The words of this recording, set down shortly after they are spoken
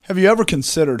Have you ever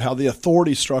considered how the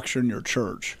authority structure in your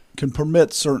church can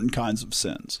permit certain kinds of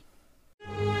sins?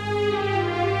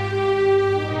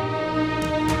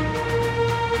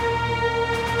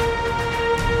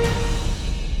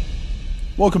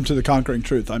 Welcome to The Conquering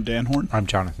Truth. I'm Dan Horn. I'm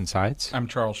Jonathan Sides. I'm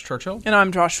Charles Churchill. And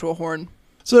I'm Joshua Horn.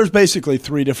 So there's basically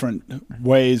three different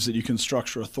ways that you can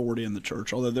structure authority in the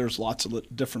church, although there's lots of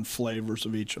different flavors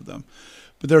of each of them.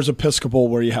 But there's Episcopal,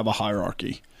 where you have a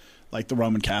hierarchy, like the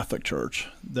Roman Catholic Church.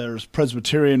 There's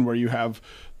Presbyterian, where you have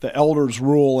the elders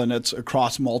rule and it's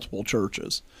across multiple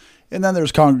churches. And then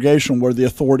there's Congregational, where the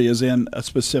authority is in a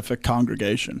specific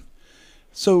congregation.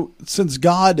 So since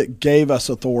God gave us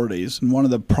authorities, and one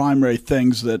of the primary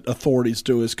things that authorities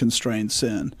do is constrain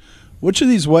sin, which of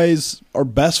these ways are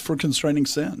best for constraining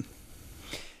sin?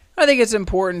 I think it's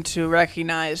important to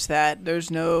recognize that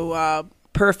there's no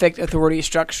perfect authority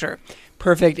structure.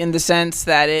 Perfect in the sense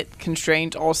that it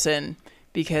constrains all sin,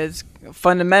 because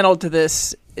fundamental to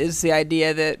this is the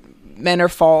idea that men are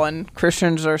fallen,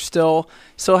 Christians are still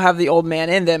have the old man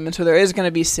in them, and so there is going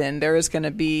to be sin. There is going to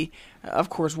be,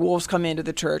 of course, wolves come into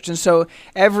the church, and so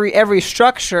every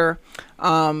structure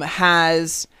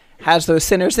has those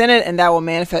sinners in it, and that will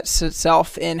manifest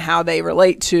itself in how they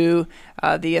relate to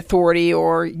the authority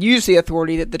or use the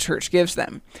authority that the church gives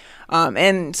them.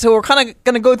 And so we're kind of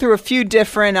going to go through a few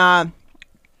different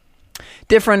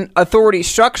authority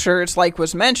structures, like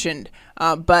was mentioned,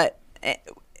 but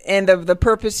the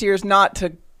purpose here is not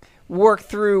to work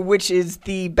through which is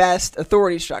the best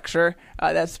authority structure.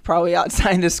 That's probably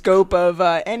outside the scope of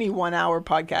any 1 hour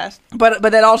podcast. But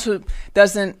that also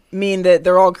doesn't mean that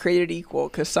they're all created equal,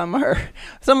 because some are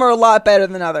a lot better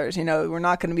than others. We're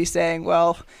not going to be saying,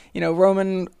 well,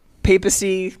 Roman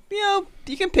papacy,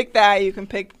 you can pick that, you can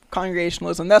pick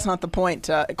Congregationalism. That's not the point,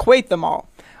 to equate them all,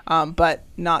 but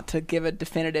not to give a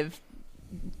definitive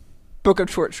book of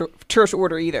church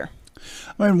order either.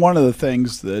 I mean, one of the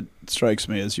things that strikes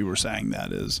me as you were saying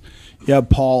that is you have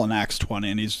Paul in Acts 20,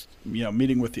 and he's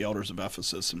meeting with the elders of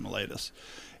Ephesus and Miletus,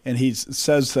 and he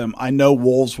says to them, I know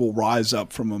wolves will rise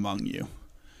up from among you.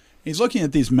 He's looking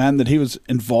at these men that he was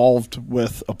involved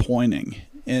with appointing,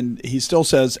 and he still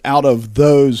says, out of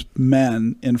those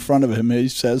men in front of him, he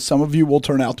says, some of you will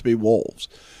turn out to be wolves.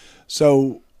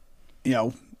 So,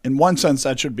 in one sense,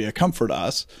 that should be a comfort to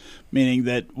us, meaning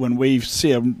that when we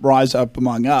see them rise up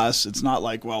among us, it's not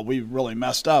like, well, we really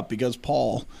messed up because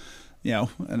Paul,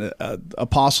 an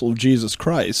apostle of Jesus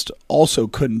Christ, also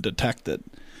couldn't detect it.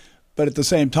 But at the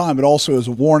same time, it also is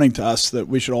a warning to us that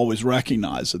we should always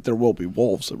recognize that there will be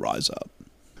wolves that rise up.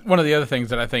 One of the other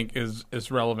things that I think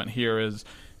is relevant here is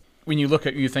when you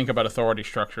think about authority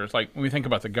structures, like when we think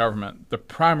about the government, the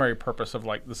primary purpose of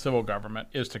like the civil government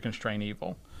is to constrain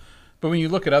evil. But when you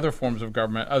look at other forms of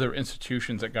government, other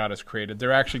institutions that God has created,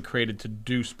 they're actually created to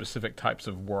do specific types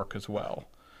of work as well.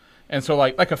 And so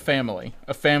like a family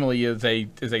is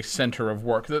a center of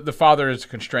work. The father is to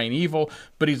constrain evil,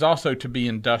 but he's also to be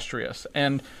industrious.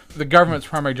 And the government's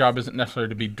primary job isn't necessarily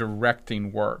to be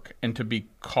directing work and to be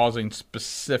causing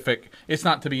specific, it's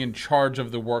not to be in charge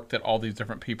of the work that all these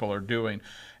different people are doing.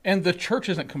 And the church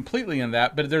isn't completely in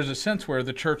that, but there's a sense where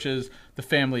the church is the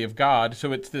family of God.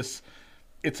 So there's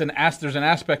an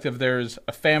aspect of, there's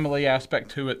a family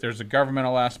aspect to it, there's a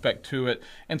governmental aspect to it.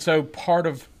 And so part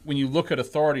of, when you look at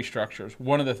authority structures,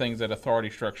 one of the things that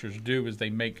authority structures do is they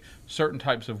make certain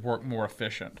types of work more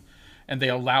efficient, and they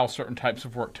allow certain types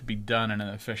of work to be done in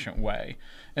an efficient way.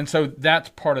 And so that's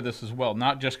part of this as well,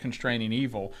 not just constraining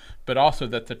evil, but also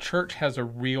that the church has a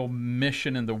real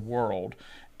mission in the world,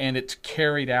 and it's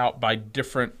carried out by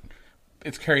different.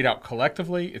 It's carried out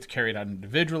collectively, it's carried out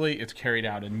individually, it's carried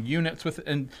out in units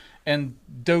and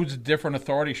those different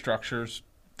authority structures,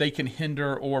 they can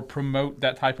hinder or promote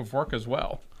that type of work as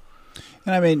well.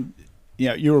 And I mean,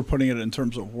 you were putting it in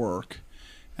terms of work,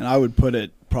 and I would put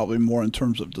it probably more in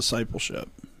terms of discipleship,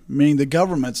 meaning the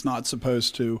government's not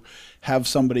supposed to have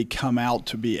somebody come out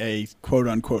to be a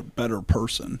quote-unquote better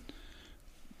person.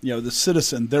 The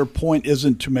citizen, their point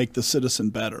isn't to make the citizen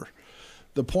better.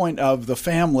 The point of the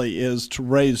family is to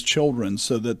raise children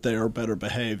so that they are better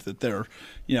behaved, that they're,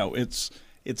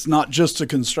 it's not just to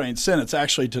constrain sin, it's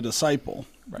actually to disciple.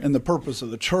 Right. And the purpose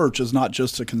of the church is not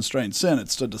just to constrain sin,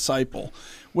 it's to disciple,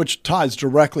 which ties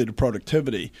directly to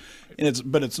productivity.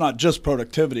 But it's not just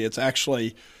productivity, it's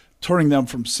actually turning them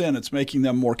from sin, it's making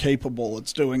them more capable,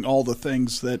 it's doing all the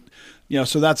things that,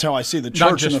 so that's how I see the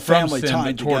church and the family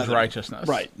tied together. Towards righteousness.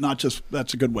 Right, not just,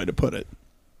 that's a good way to put it.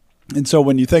 And so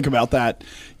when you think about that,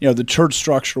 the church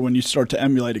structure, when you start to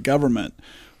emulate a government,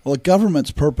 well, a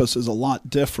government's purpose is a lot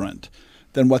different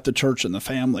than what the church and the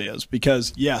family is.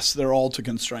 Because, yes, they're all to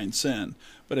constrain sin.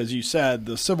 But as you said,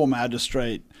 the civil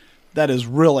magistrate, that is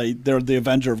really, they're the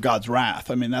avenger of God's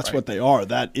wrath. I mean, that's what they are.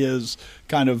 That is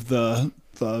kind of the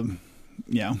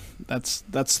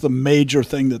that's the major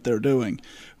thing that they're doing.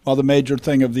 While the major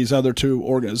thing of these other two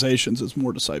organizations is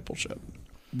more discipleship.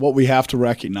 What we have to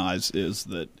recognize is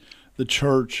that the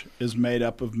church is made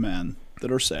up of men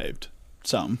that are saved,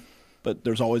 some, but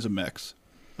there's always a mix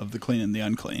of the clean and the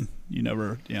unclean.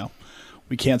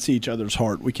 We can't see each other's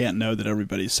heart. We can't know that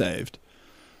everybody's saved.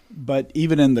 But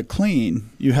even in the clean,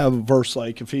 you have a verse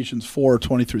like Ephesians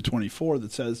 4:20-24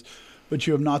 that says, "But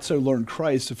you have not so learned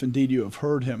Christ, if indeed you have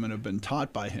heard him and have been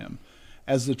taught by him,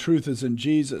 as the truth is in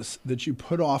Jesus, that you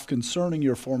put off concerning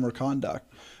your former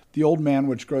conduct, the old man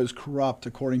which grows corrupt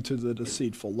according to the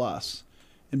deceitful lusts,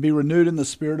 and be renewed in the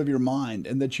spirit of your mind,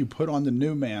 and that you put on the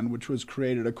new man which was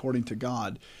created according to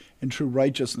God in true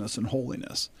righteousness and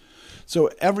holiness." So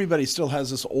everybody still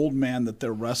has this old man that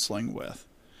they're wrestling with.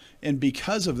 And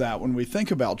because of that, when we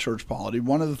think about church polity,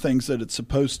 one of the things that it's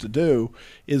supposed to do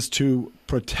is to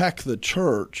protect the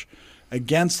church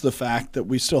against the fact that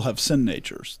we still have sin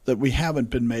natures, that we haven't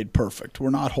been made perfect.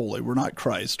 We're not holy. We're not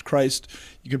Christ. Christ,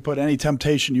 you could put any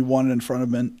temptation you wanted in front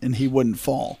of him and he wouldn't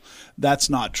fall. That's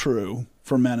not true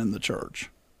for men in the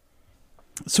church.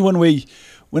 So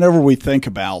whenever we think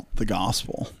about the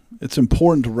gospel, it's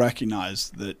important to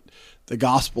recognize that the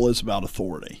gospel is about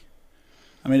authority.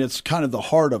 I mean, it's kind of the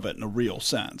heart of it in a real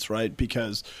sense, right?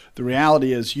 Because the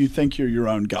reality is you think you're your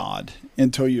own God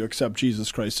until you accept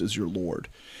Jesus Christ as your Lord.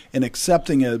 And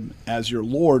accepting him as your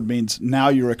Lord means now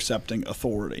you're accepting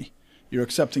authority. You're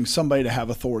accepting somebody to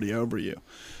have authority over you.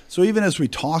 So even as we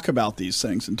talk about these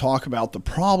things and talk about the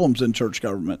problems in church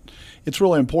government, it's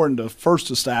really important to first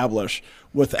establish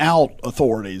without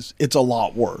authorities, it's a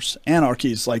lot worse.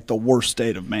 Anarchy is like the worst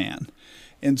state of man.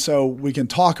 And so we can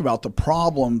talk about the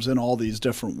problems in all these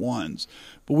different ones,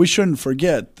 but we shouldn't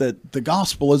forget that the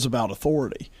gospel is about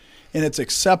authority, and it's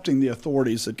accepting the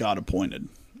authorities that God appointed.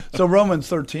 So Romans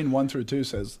 13:1-2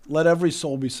 says, "Let every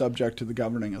soul be subject to the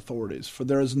governing authorities, for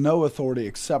there is no authority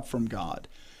except from God,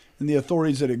 and the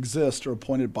authorities that exist are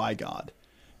appointed by God.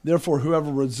 Therefore,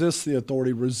 whoever resists the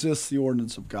authority resists the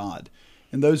ordinance of God,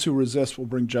 and those who resist will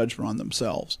bring judgment on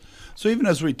themselves." So even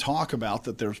as we talk about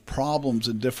that there's problems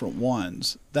in different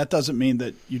ones, that doesn't mean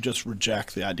that you just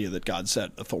reject the idea that God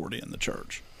set authority in the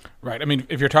church. Right. I mean,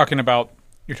 if you're talking about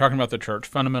the church,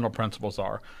 fundamental principles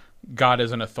are God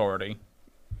is an authority.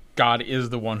 God is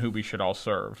the one who we should all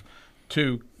serve.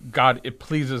 2, it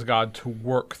pleases God to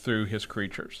work through his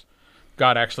creatures.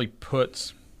 God actually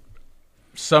puts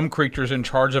some creatures in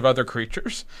charge of other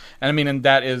creatures. And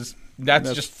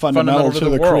that's just fundamental to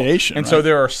the world. Creation, and right? So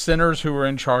there are sinners who are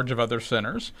in charge of other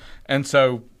sinners. And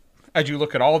so as you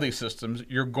look at all these systems,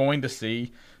 you're going to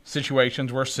see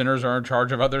situations where sinners are in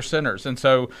charge of other sinners. And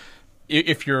so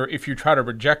if you try to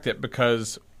reject it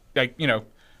because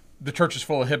the church is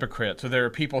full of hypocrites, or there are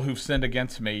people who've sinned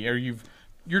against me, or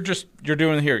you're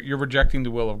rejecting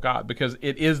the will of God, because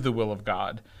it is the will of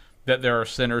God that there are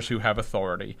sinners who have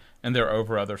authority and they're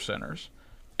over other sinners.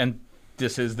 And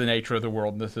this is the nature of the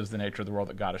world, and this is the nature of the world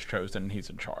that God has chosen, and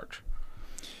he's in charge.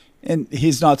 And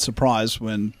he's not surprised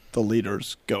when the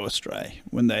leaders go astray,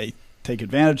 when they take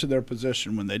advantage of their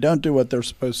position, when they don't do what they're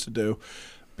supposed to do,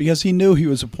 because he knew he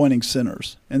was appointing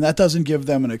sinners. And that doesn't give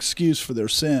them an excuse for their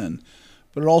sin,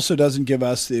 but it also doesn't give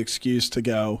us the excuse to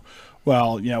go,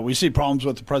 well, we see problems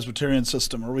with the Presbyterian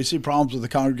system, or we see problems with the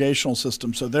congregational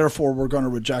system, so therefore we're going to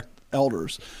reject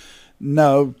elders.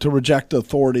 No, to reject the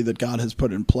authority that God has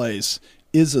put in place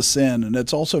is a sin, and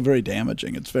it's also very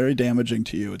damaging. It's very damaging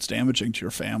to you. It's damaging to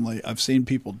your family. I've seen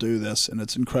people do this, and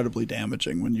it's incredibly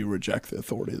damaging when you reject the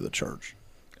authority of the church.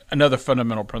 Another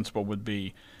fundamental principle would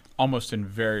be almost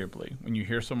invariably when you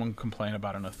hear someone complain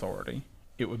about an authority,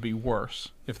 it would be worse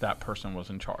if that person was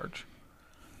in charge.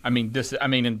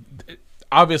 And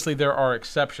obviously there are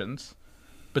exceptions,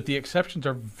 but the exceptions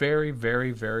are very,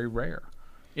 very, very rare.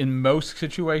 In most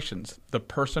situations, the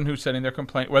person who's setting their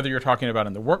complaint, whether you're talking about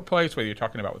in the workplace, whether you're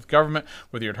talking about with government,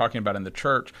 whether you're talking about in the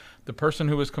church, the person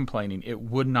who is complaining, it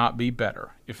would not be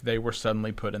better if they were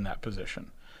suddenly put in that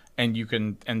position. And you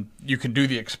can do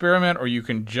the experiment, or you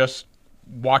can just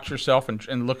watch yourself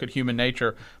and look at human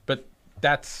nature, but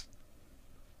that's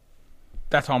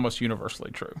almost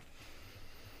universally true.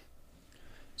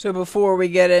 So before we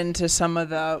get into some of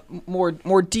the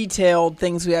more detailed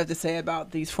things we have to say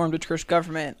about these forms of church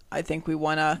government, I think we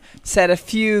want to set a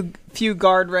few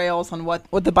guardrails on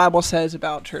what the Bible says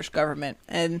about church government.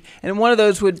 And one of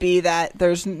those would be that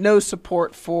there's no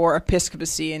support for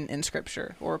episcopacy in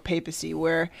Scripture, or papacy,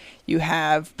 where you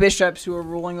have bishops who are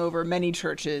ruling over many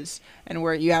churches, and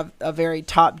where you have a very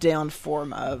top-down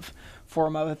form of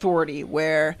authority,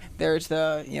 where there's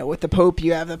with the Pope,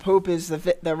 you have the Pope is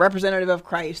the representative of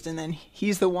Christ, and then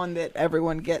he's the one that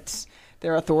everyone gets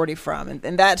their authority from.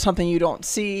 And that's something you don't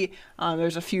see.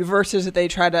 There's a few verses that they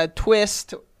try to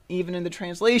twist, even in the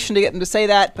translation, to get them to say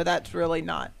that, but that's really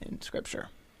not in Scripture.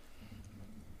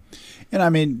 And I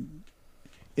mean,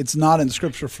 it's not in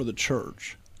Scripture for the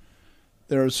church.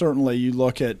 There are certainly, you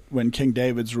look at when King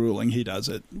David's ruling, he does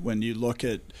it. When you look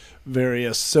at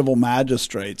various civil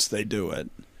magistrates, they do it.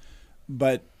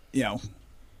 But,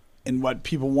 and what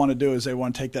people want to do is they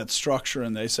want to take that structure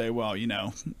and they say, well,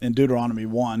 in Deuteronomy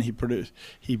 1,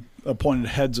 he appointed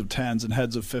heads of 10s and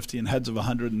heads of 50 and heads of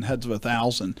 100 and heads of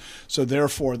 1,000. So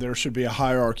therefore, there should be a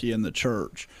hierarchy in the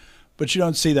church. But you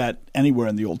don't see that anywhere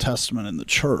in the Old Testament in the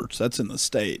church. That's in the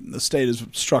state. And the state is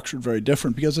structured very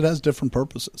different because it has different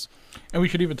purposes. And we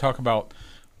should even talk about,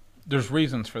 there's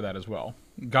reasons for that as well.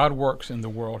 God works in the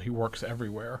world. He works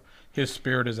everywhere. His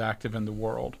Spirit is active in the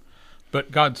world.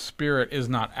 But God's Spirit is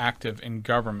not active in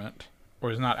government,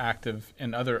 or is not active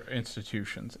in other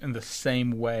institutions in the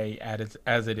same way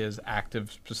as it is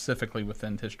active specifically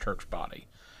within his church body.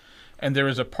 And there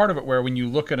is a part of it where when you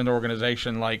look at an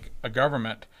organization like a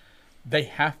government, they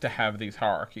have to have these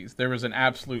hierarchies. There is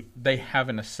they have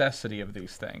a necessity of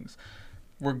these things.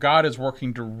 Where God is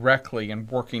working directly and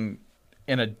working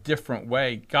in a different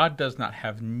way, God does not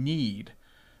have need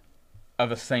of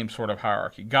the same sort of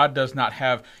hierarchy. God does not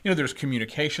have, there's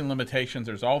communication limitations,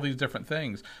 there's all these different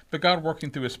things, but God working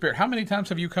through His Spirit. How many times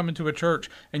have you come into a church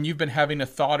and you've been having a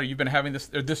thought, or you've been having this,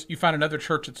 you find another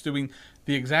church that's doing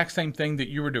the exact same thing that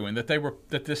you were doing, that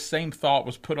this same thought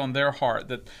was put on their heart,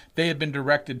 that they had been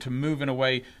directed to move in a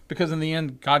way, because in the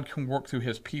end, God can work through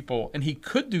His people, and He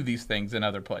could do these things in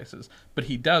other places, but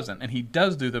He doesn't, and He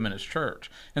does do them in His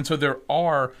church. And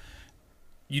so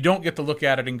you don't get to look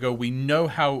at it and go, we know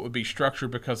how it would be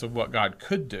structured because of what God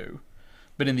could do.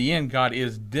 But in the end, God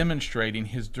is demonstrating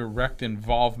His direct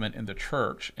involvement in the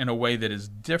church in a way that is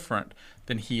different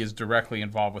than He is directly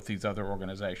involved with these other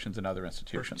organizations and other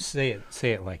institutions. Say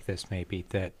it like this, maybe,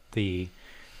 that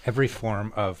every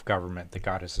form of government that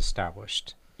God has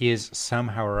established is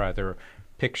somehow or other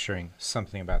picturing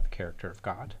something about the character of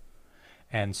God.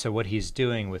 And so what He's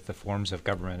doing with the forms of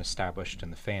government established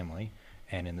in the family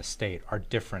and in the state are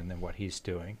different than what He's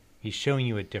doing. He's showing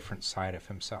you a different side of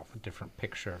Himself, a different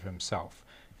picture of Himself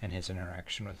and His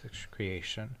interaction with His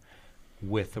creation,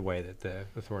 with the way that the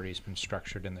authority has been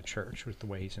structured in the church, with the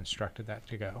way He's instructed that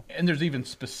to go. And there's even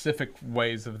specific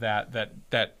ways of that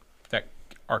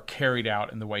are carried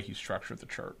out in the way He structured the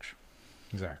church.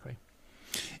 Exactly.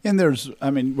 And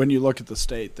when you look at the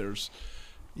state, there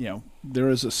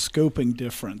is a scoping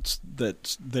difference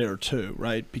that's there too,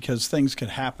 right? Because things could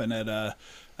happen at a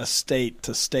state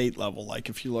to state level. Like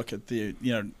if you look at the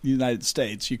United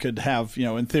States, you could have,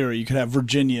 in theory, you could have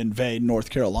Virginia invade North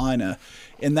Carolina,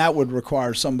 and that would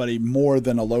require somebody more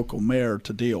than a local mayor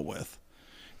to deal with.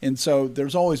 And so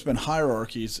there's always been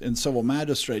hierarchies in civil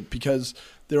magistrate because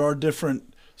there are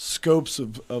different scopes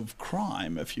of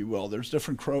crime, if you will. There's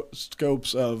different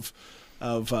scopes of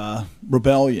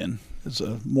rebellion, is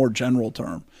a more general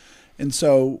term. And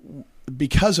so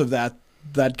because of that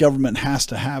government has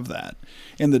to have that.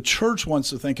 And the church wants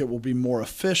to think it will be more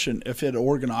efficient if it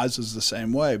organizes the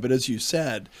same way. But as you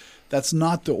said, that's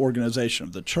not the organization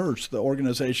of the church. The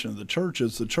organization of the church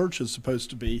is supposed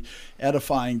to be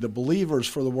edifying the believers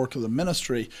for the work of the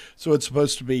ministry. So it's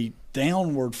supposed to be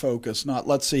downward focused, not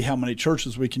let's see how many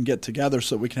churches we can get together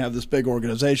so that we can have this big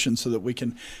organization so that we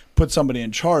can put somebody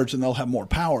in charge and they'll have more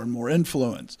power and more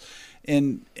influence.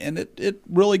 And it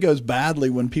really goes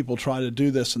badly when people try to do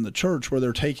this in the church, where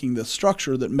they're taking this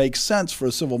structure that makes sense for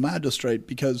a civil magistrate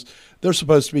because they're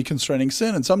supposed to be constraining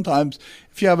sin. And sometimes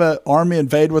if you have an army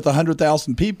invade with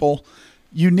 100,000 people,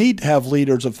 you need to have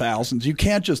leaders of thousands. You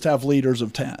can't just have leaders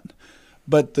of 10.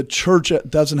 But the church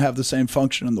doesn't have the same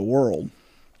function in the world,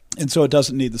 and so it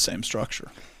doesn't need the same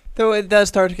structure. Though it does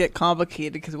start to get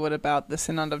complicated, because what about the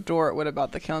Synod of Dort? What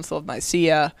about the Council of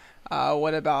Nicaea?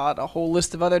 What about a whole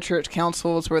list of other church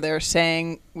councils where they're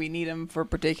saying we need them for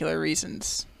particular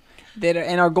reasons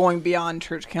and are going beyond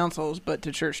church councils but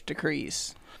to church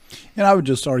decrees? And I would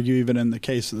just argue, even in the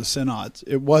case of the synods,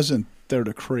 it wasn't their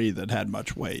decree that had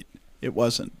much weight. It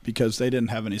wasn't, because they didn't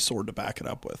have any sword to back it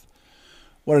up with.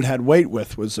 What it had weight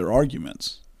with was their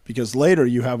arguments. Because later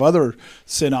you have other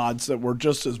synods that were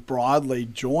just as broadly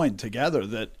joined together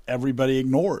that everybody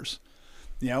ignores.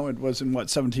 It was in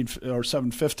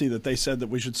 750 that they said that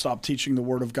we should stop teaching the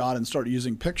Word of God and start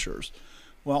using pictures.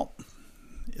 Well,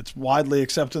 it's widely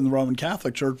accepted in the Roman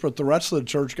Catholic Church, but the rest of the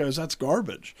church goes, that's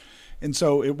garbage. And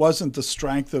so it wasn't the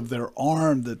strength of their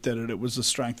arm that did it. It was the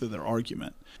strength of their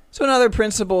argument. So another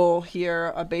principle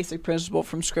here, a basic principle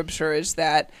from Scripture, is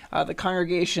that the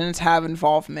congregations have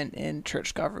involvement in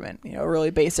church government. A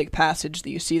really basic passage that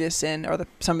you see this in are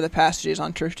some of the passages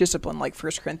on church discipline, like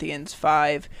 1 Corinthians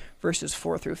 5, verses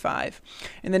 4 through 5.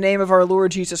 In the name of our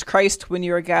Lord Jesus Christ, when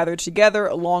you are gathered together,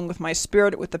 along with my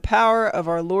spirit, with the power of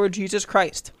our Lord Jesus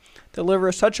Christ,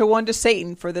 deliver such a one to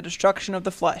Satan for the destruction of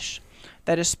the flesh,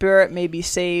 that his spirit may be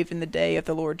saved in the day of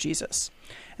the Lord Jesus.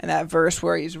 And that verse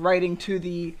where he's writing to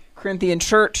the Corinthian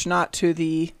church, not to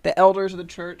the elders of the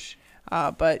church,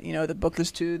 but the book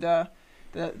is to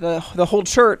the whole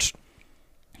church,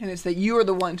 and it's that you are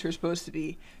the ones who are supposed to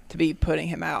be putting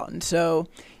him out. And so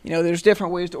there's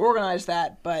different ways to organize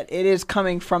that, but it is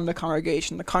coming from the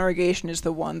congregation. The congregation is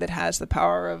the one that has the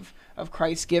power of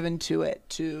Christ given to it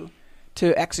to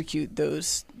execute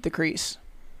those decrees.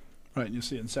 Right, and you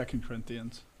see in 2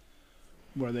 Corinthians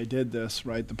where they did this,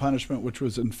 right? The punishment which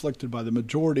was inflicted by the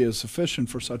majority is sufficient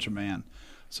for such a man.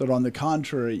 So that on the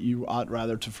contrary, you ought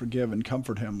rather to forgive and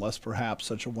comfort him, lest perhaps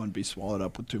such a one be swallowed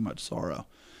up with too much sorrow.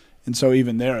 And so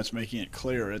even there, it's making it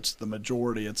clear it's the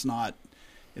majority. It's not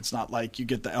like you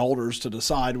get the elders to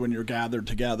decide when you're gathered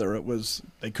together.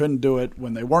 They couldn't do it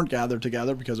when they weren't gathered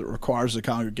together because it requires the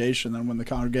congregation. And when the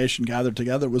congregation gathered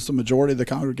together, it was the majority of the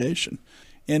congregation.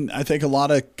 And I think a lot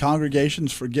of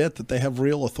congregations forget that they have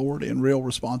real authority and real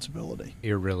responsibility.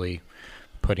 You're really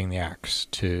putting the axe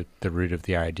to the root of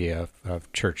the idea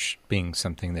of church being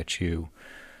something that you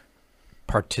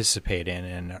participate in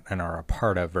and are a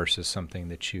part of versus something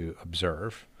that you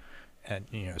observe, and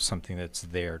something that's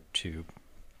there to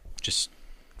just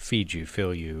feed you,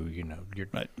 fill you. You're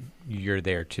right. You're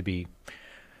there to be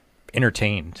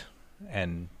entertained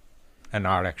and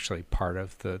not actually part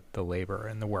of the labor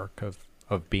and the work of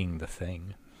being the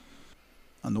thing.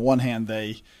 On the one hand,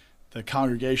 the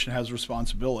congregation has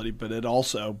responsibility, but it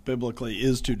also biblically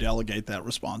is to delegate that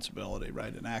responsibility,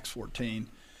 right? In Acts 14,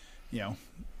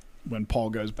 when Paul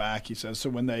goes back, he says, so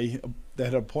when they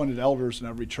had appointed elders in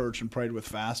every church and prayed with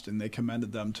fasting, they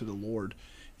commended them to the Lord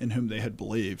in whom they had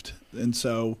believed. And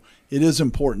so it is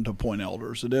important to appoint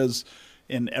elders. It is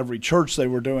in every church they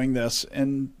were doing this.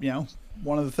 And,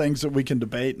 one of the things that we can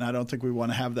debate, and I don't think we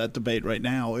want to have that debate right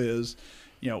now, is,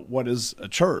 what is a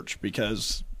church?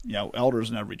 Because,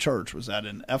 elders in every church. Was that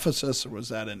in Ephesus, or was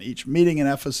that in each meeting in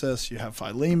Ephesus? You have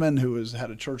Philemon, who had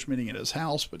a church meeting at his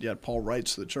house, but yet Paul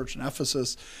writes to the church in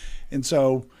Ephesus. And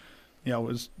so,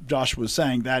 as Josh was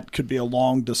saying, that could be a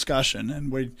long discussion.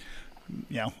 And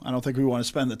I don't think we want to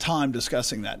spend the time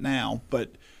discussing that now. But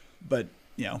the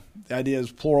idea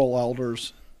is plural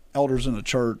elders in a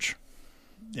church.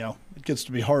 It gets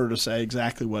to be harder to say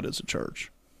exactly what is a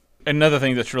church. Another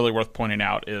thing that's really worth pointing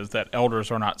out is that elders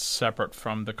are not separate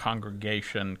from the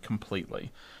congregation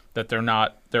completely. That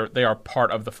they are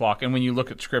part of the flock. And when you look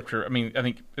at Scripture, I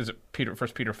think 1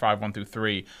 Peter 5, 1 through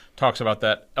 3 talks about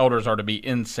that elders are to be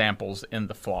ensamples in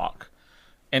the flock.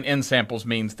 And ensamples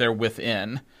means they're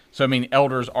within. So,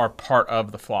 elders are part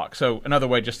of the flock. So another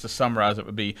way just to summarize it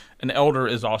would be an elder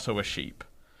is also a sheep.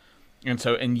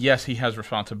 And yes, he has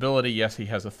responsibility, yes, he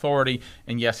has authority,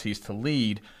 and yes, he's to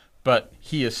lead, but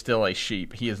he is still a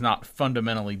sheep. He is not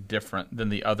fundamentally different than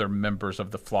the other members of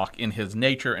the flock in his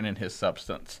nature and in his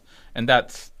substance. And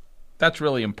that's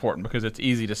really important because it's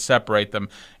easy to separate them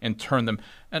and turn them.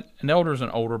 An elder is an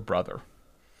older brother.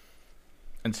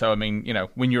 And so,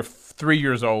 when you're 3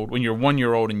 years old, when you're 1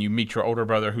 year old and you meet your older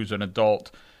brother who's an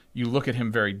adult, you look at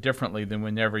him very differently than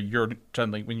when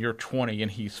you're 20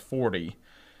 and he's 40.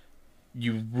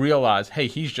 You realize, hey,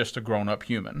 he's just a grown-up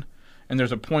human. And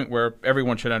there's a point where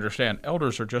everyone should understand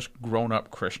elders are just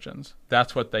grown-up Christians.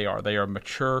 That's what they are. They are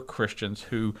mature Christians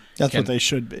who That's what they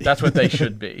should be. That's what they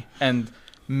should be. And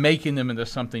making them into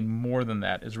something more than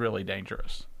that is really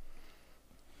dangerous.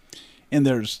 And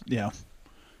there's, and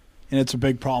it's a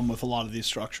big problem with a lot of these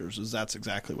structures is that's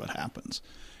exactly what happens.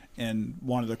 And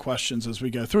one of the questions as we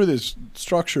go through these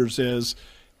structures is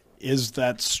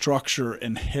that structure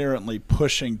inherently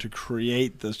pushing to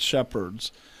create the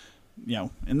shepherds?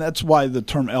 And that's why the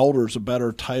term elder is a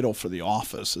better title for the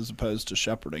office as opposed to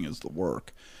shepherding as the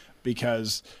work,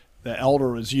 because the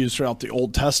elder is used throughout the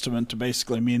Old Testament to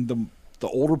basically mean the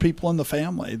older people in the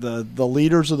family, the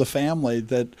leaders of the family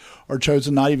that are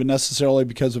chosen not even necessarily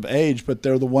because of age, but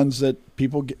they're the ones that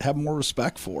people have more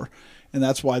respect for. And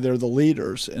that's why they're the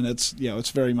leaders. And it's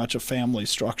very much a family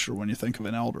structure when you think of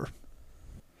an elder.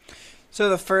 So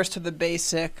the first of the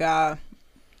basic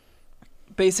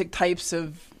types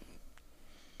of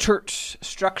church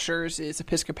structures is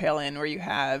Episcopalian, where you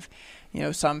have,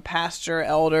 some pastor,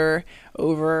 elder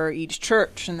over each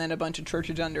church, and then a bunch of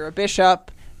churches under a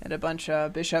bishop, and a bunch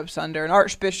of bishops under an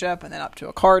archbishop, and then up to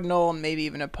a cardinal, and maybe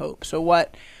even a pope. So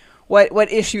what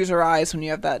issues arise when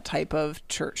you have that type of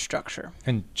church structure?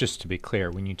 And just to be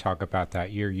clear, when you talk about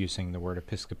that, you're using the word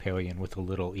Episcopalian with a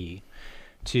little e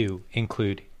to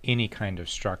include any kind of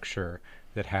structure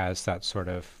that has that sort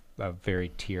of a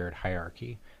very tiered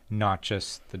hierarchy, not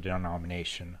just the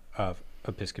denomination of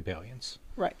Episcopalians.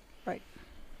 Right.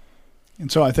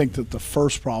 And so I think that the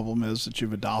first problem is that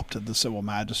you've adopted the civil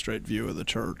magistrate view of the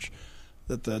church,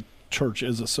 that the church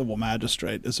is a civil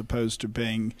magistrate as opposed to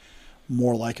being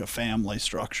more like a family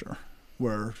structure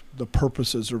where the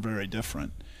purposes are very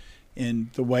different.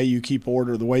 And the way you keep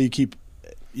order, the way you keep,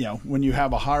 when you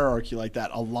have a hierarchy like that,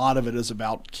 a lot of it is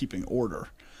about keeping order.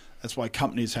 That's why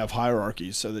companies have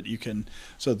hierarchies so that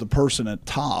the person at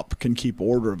top can keep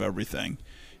order of everything.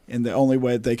 And the only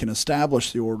way that they can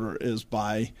establish the order is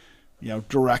by,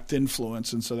 direct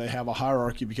influence. And so they have a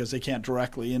hierarchy because they can't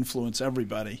directly influence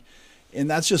everybody. And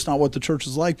that's just not what the church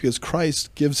is like, because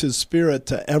Christ gives his Spirit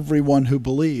to everyone who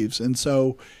believes. And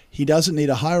so he doesn't need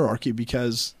a hierarchy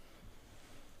because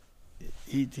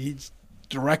he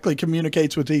directly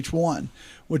communicates with each one,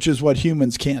 which is what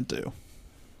humans can't do.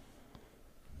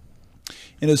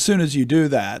 And as soon as you do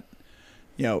that,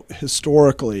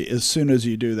 historically, as soon as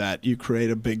you do that, you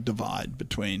create a big divide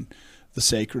between the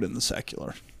sacred and the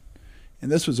secular.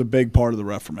 And this was a big part of the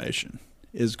Reformation,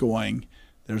 is going,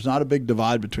 there's not a big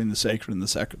divide between the sacred and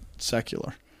the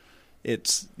secular.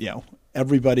 It's,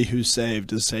 everybody who's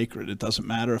saved is sacred. It doesn't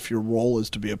matter if your role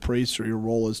is to be a priest or your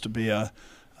role is to be a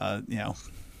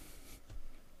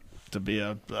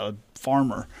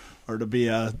farmer or to be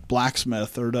a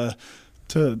blacksmith or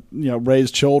to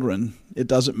raise children. It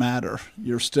doesn't matter.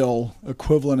 You're still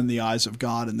equivalent in the eyes of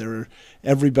God, and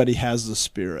everybody has the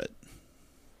Spirit.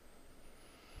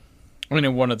 I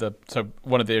mean, one of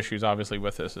the issues obviously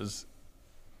with this is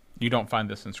you don't find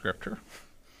this in Scripture.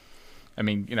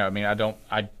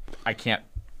 I can't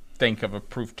think of a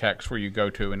proof text where you go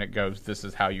to and it goes, this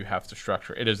is how you have to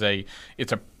structure.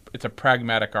 It's a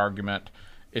pragmatic argument.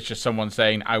 It's just someone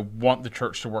saying, I want the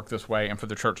church to work this way, and for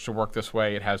the church to work this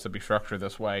way, it has to be structured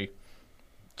this way.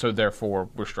 So therefore,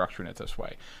 we're structuring it this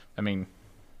way. I mean,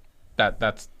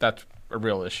 that's a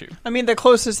real issue. I mean, the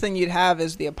closest thing you'd have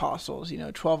is the apostles,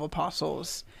 12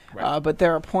 apostles. Right. But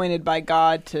they're appointed by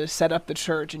God to set up the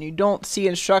church, and you don't see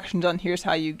instructions on here's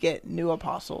how you get new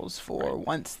apostles for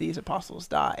once these apostles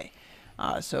die.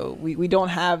 So we don't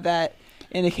have that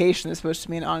indication that's supposed to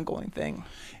be an ongoing thing.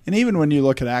 And even when you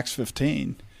look at Acts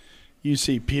 15, you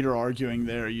see Peter arguing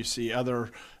there. You see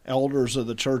other elders of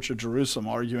the church of Jerusalem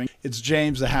arguing. It's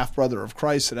James, the half-brother of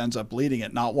Christ, that ends up leading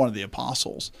it, not one of the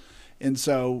apostles. And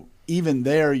so even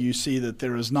there you see that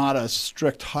there is not a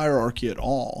strict hierarchy at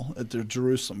all at the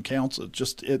Jerusalem council.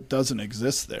 It doesn't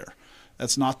exist there.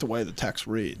 That's not the way the text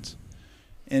reads.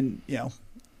 And,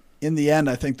 in the end,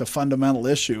 I think the fundamental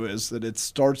issue is that it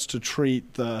starts to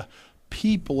treat the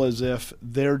people as if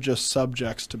they're just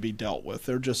subjects to be dealt with.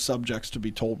 They're just subjects to be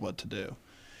told what to do.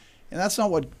 And that's not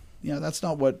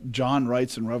what John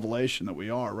writes in Revelation that we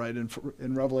are, right?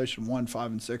 In Revelation 1,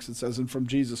 5, and 6, it says, "And from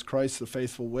Jesus Christ, the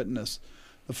faithful witness,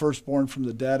 the firstborn from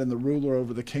the dead and the ruler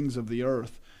over the kings of the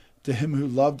earth, to him who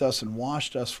loved us and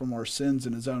washed us from our sins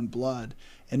in his own blood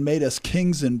and made us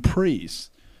kings and priests,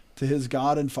 to his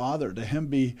God and Father, to him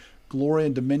be glory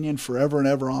and dominion forever and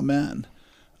ever. Amen."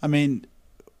 I mean,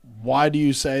 why do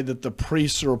you say that the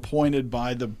priests are appointed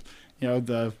by the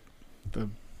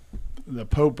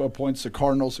Pope appoints the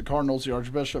cardinals, the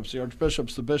archbishops,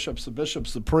 the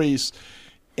bishops, the priests,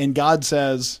 and God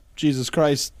says, Jesus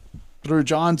Christ through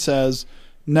John says,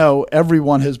 no,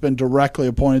 everyone has been directly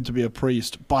appointed to be a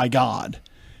priest by God.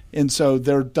 And so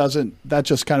that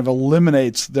just kind of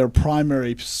eliminates their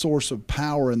primary source of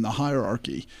power in the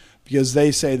hierarchy, because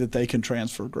they say that they can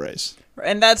transfer grace.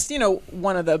 And that's,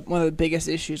 one of the biggest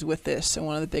issues with this, and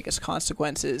one of the biggest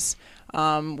consequences,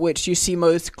 which you see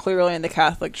most clearly in the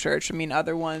Catholic Church. I mean,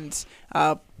 other ones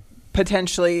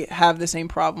potentially have the same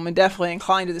problem, and definitely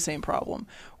inclined to the same problem,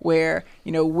 where,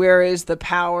 where is the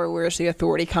power, where is the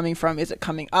authority coming from? Is it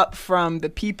coming up from the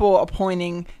people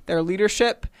appointing their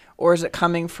leadership, or is it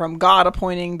coming from God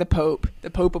appointing the Pope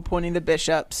appointing the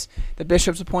bishops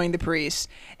appointing the priests?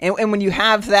 And when you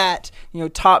have that,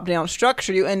 top-down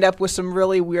structure, you end up with some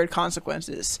really weird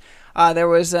consequences. There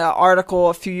was an article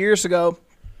a few years ago,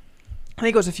 I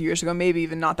think it was a few years ago, maybe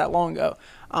even not that long ago,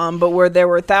 but where there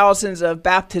were thousands of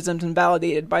baptisms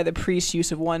invalidated by the priest's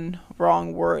use of one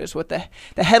wrong word, is what the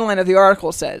headline of the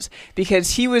article says. Because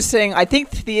he was saying, I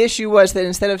think the issue was that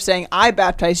instead of saying, I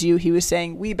baptize you, he was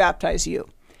saying, we baptize you,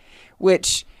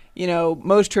 which,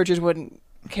 most churches wouldn't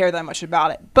care that much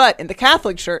about it. But in the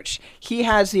Catholic Church, he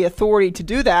has the authority to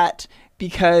do that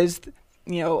because,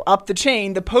 up the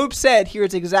chain, the Pope said,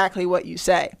 here's exactly what you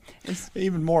say.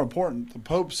 Even more important, the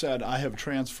Pope said, I have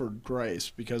transferred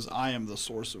grace because I am the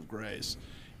source of grace.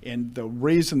 And the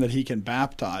reason that he can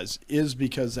baptize is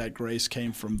because that grace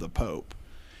came from the Pope.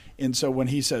 And so when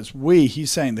he says we,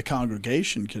 he's saying the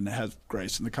congregation can have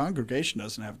grace, and the congregation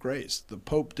doesn't have grace. The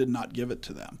Pope did not give it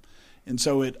to them. And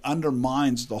so it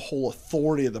undermines the whole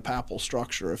authority of the papal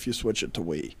structure if you switch it to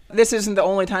we. This isn't the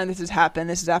only time this has happened.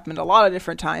 This has happened a lot of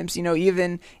different times.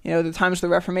 Even the times of the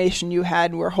Reformation you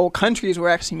had where whole countries were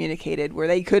excommunicated, where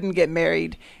they couldn't get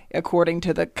married according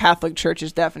to the Catholic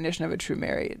Church's definition of a true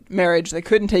marriage. They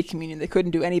couldn't take communion. They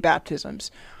couldn't do any baptisms,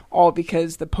 all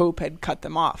because the Pope had cut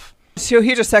them off. So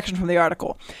here's a section from the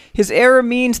article. His error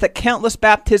means that countless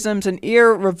baptisms, an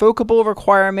irrevocable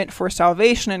requirement for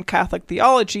salvation in Catholic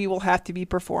theology, will have to be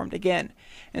performed again,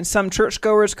 and some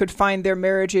churchgoers could find their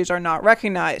marriages are not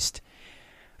recognized.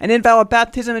 An invalid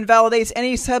baptism invalidates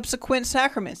any subsequent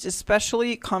sacraments,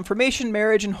 especially confirmation,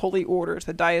 marriage, and holy orders,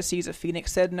 the Diocese of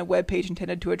Phoenix said in a webpage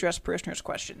intended to address parishioners'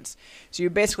 questions. So you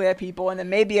basically have people, and then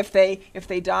maybe if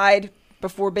they died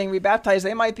before being rebaptized,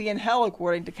 they might be in hell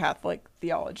according to Catholic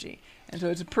theology. And so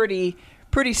it's a pretty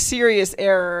serious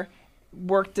error,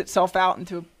 worked itself out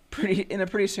in a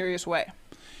pretty serious way.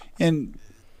 And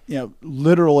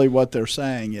literally what they're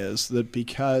saying is that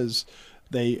because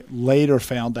they later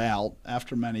found out,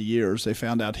 after many years, they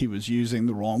found out he was using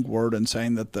the wrong word and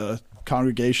saying that the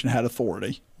congregation had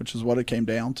authority, which is what it came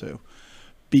down to.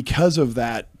 Because of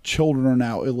that, children are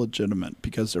now illegitimate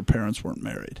because their parents weren't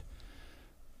married.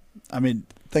 I mean,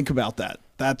 think about that.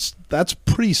 That's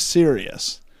pretty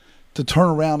serious to turn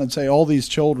around and say all these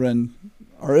children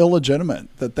are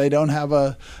illegitimate, that they don't have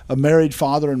a married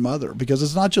father and mother, because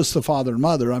it's not just the father and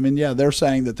mother. I mean, yeah, they're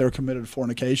saying that they're committed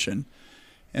fornication,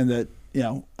 and that,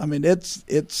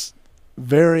 it's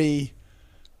very,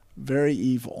 very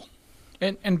evil.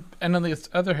 And on the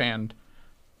other hand,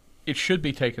 it should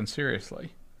be taken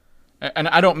seriously. And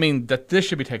I don't mean that this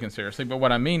should be taken seriously, but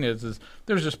what I mean is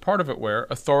there's this part of it where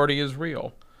authority is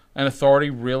real. And authority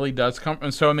really does come.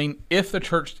 And so, if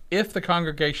the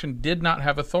congregation did not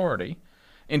have authority,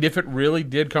 and if it really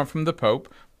did come from the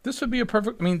Pope, this would be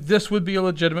this would be a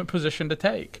legitimate position to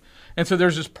take. And so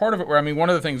there's this part of it where, one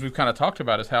of the things we've kind of talked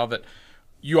about is how that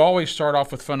you always start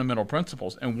off with fundamental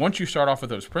principles. And once you start off with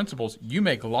those principles, you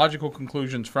make logical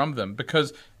conclusions from them,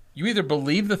 because you either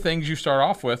believe the things you start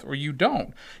off with or you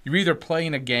don't. You're either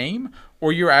playing a game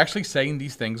or you're actually saying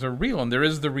these things are real, and there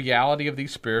is the reality of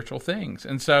these spiritual things.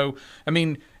 And so,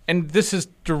 and this is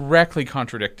directly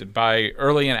contradicted by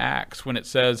early in Acts when it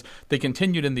says they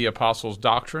continued in the apostles'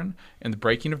 doctrine and the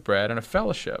breaking of bread and a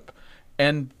fellowship.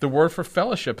 And the word for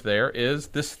fellowship there is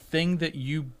this thing that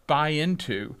you buy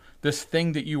into, this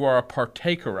thing that you are a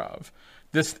partaker of.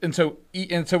 And so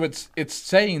it's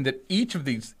saying that each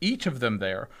of them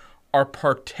there are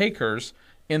partakers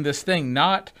in this thing,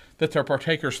 not that they're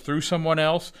partakers through someone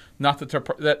else, not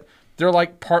that they're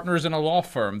like partners in a law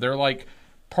firm, they're like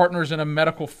partners in a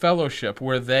medical fellowship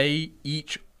where they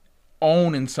each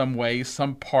own in some ways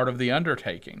some part of the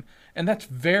undertaking, and that's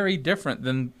very different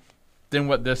than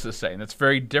what this is saying. That's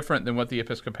very different than what the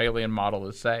Episcopalian model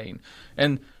is saying.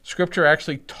 And Scripture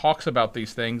actually talks about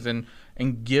these things and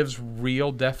gives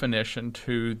real definition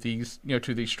to these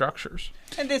structures.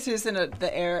 And this isn't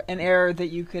an error that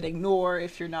you could ignore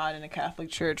if you're not in a Catholic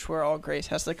church where all grace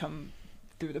has to come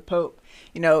through the Pope.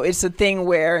 It's a thing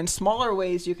where in smaller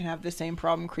ways you can have the same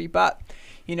problem creep up.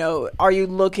 Are you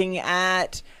looking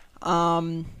at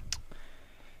so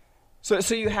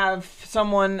you have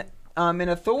someone in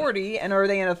authority, and are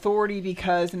they in authority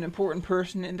because an important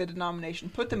person in the denomination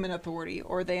put them in authority,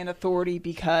 or are they in authority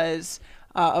because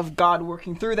of God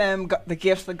working through them, the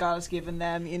gifts that God has given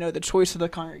them, the choice of the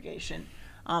congregation?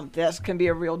 That can be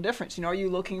a real difference. Are you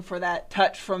looking for that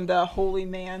touch from the holy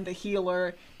man, the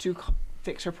healer, to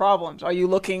fix your problems? Are you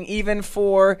looking even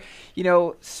for,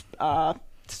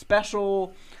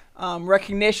 special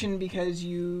recognition because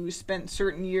you spent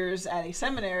certain years at a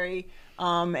seminary,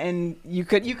 and you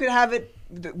could have it.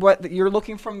 What you're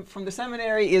looking from the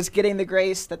seminary is getting the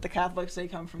grace that the Catholics say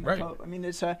come from the Pope. I mean,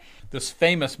 it's this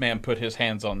famous man put his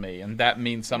hands on me, and that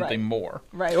means something more.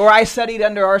 Right. Or I studied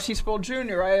under R.C. Sproul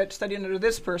Jr. I studied under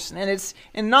this person,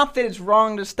 and not that it's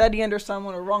wrong to study under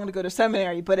someone or wrong to go to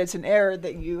seminary, but it's an error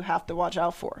that you have to watch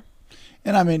out for.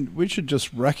 And I mean, we should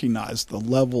just recognize the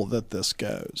level that this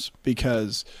goes,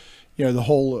 because, the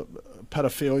whole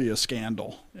pedophilia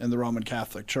scandal in the Roman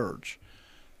Catholic Church.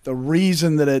 The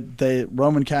reason that the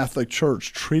Roman Catholic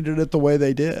Church treated it the way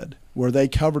they did, where they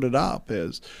covered it up,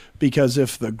 is because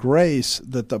if the grace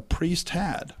that the priest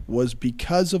had was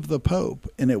because of the Pope,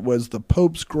 and it was the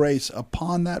Pope's grace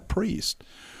upon that priest,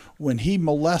 when he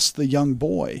molests the young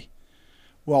boy,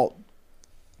 well,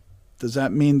 does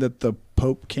that mean that the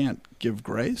Pope can't give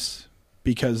grace?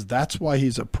 Because that's why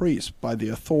he's a priest, by the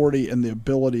authority and the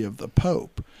ability of the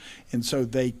Pope. And so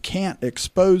they can't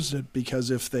expose it,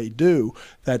 because if they do,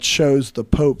 that shows the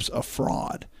Pope's a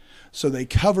fraud. So they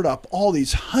covered up all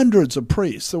these hundreds of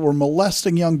priests that were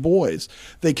molesting young boys.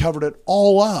 They covered it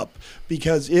all up,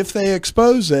 because if they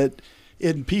expose it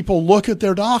and people look at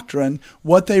their doctrine,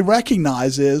 what they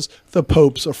recognize is the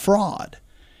Pope's a fraud.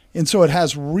 And so it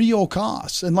has real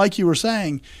costs. And like you were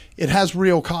saying, it has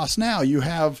real costs now. You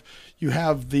have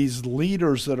these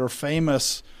leaders that are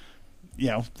famous,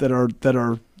 that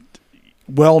are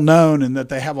well known, and that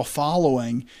they have a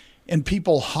following, and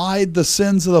people hide the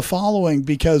sins of the following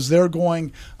because they're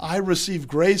going, I received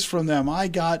grace from them. I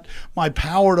got my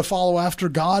power to follow after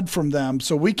God from them,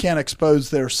 so we can't expose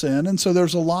their sin. And so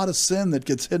there's a lot of sin that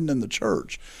gets hidden in the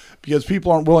church because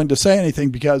people aren't willing to say anything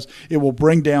because it will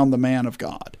bring down the man of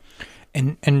God.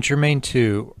 And germane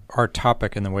to our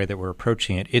topic and the way that we're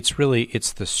approaching it,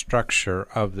 it's the structure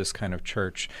of this kind of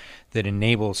church that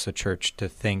enables the church to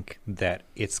think that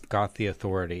it's got the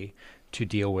authority to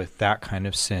deal with that kind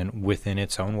of sin within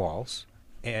its own walls,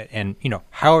 and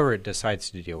however it decides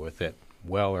to deal with it,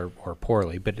 well or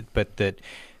poorly, but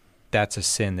that's a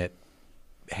sin that,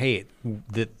 hey,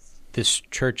 that this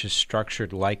church is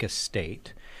structured like a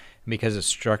state. Because it's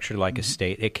structured like a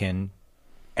state, it can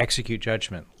execute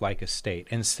judgment like a state.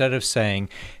 Instead of saying,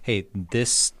 hey,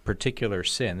 this particular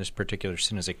sin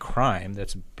is a crime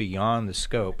that's beyond the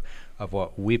scope of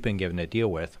what we've been given to deal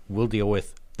with. We'll deal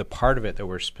with the part of it that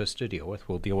we're supposed to deal with.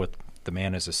 We'll deal with the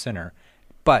man as a sinner.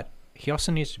 But he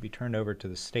also needs to be turned over to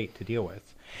the state to deal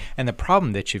with. And the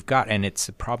problem that you've got, and it's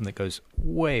a problem that goes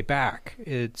way back,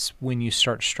 it's when you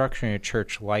start structuring a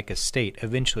church like a state,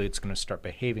 eventually it's going to start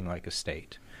behaving like a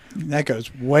state. That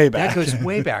goes way back.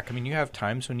 I mean, you have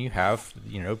times when you have,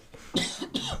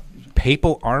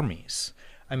 papal armies.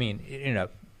 I mean,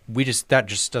 that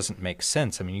just doesn't make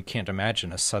sense. I mean, you can't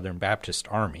imagine a Southern Baptist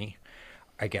army,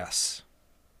 I guess.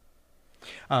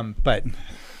 But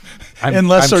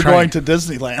unless they're going to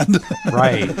Disneyland.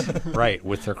 right,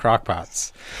 with their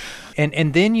crockpots.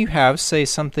 And then you have, say,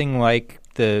 something like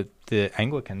the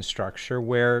Anglican structure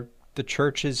where the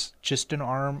church is just an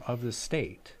arm of the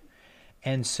state.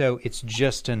 And so it's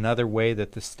just another way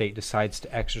that the state decides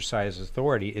to exercise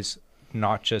authority, is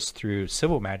not just through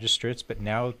civil magistrates, but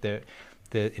now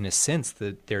in a sense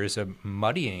that there is a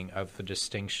muddying of the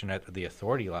distinction at the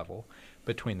authority level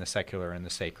between the secular and the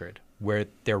sacred, where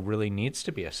there really needs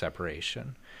to be a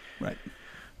separation. Right.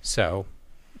 So,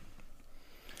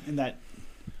 and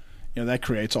that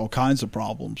creates all kinds of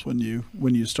problems when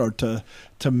you start to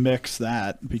mix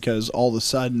that, because all of a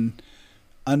sudden,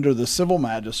 under the civil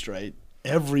magistrate,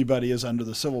 everybody is under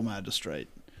the civil magistrate.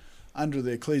 Under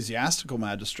the ecclesiastical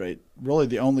magistrate, really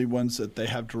the only ones that they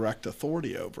have direct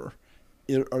authority over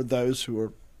are those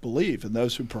who believe and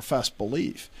those who profess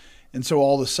belief. And so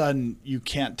all of a sudden you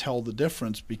can't tell the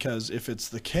difference, because if it's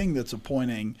the king that's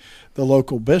appointing the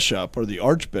local bishop or the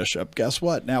archbishop, guess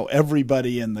what? Now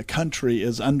everybody in the country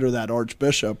is under that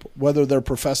archbishop, whether they're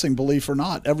professing belief or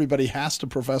not. Everybody has to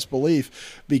profess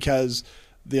belief because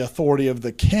the authority of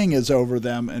the king is over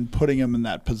them and putting them in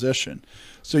that position.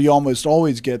 So you almost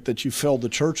always get that you fill the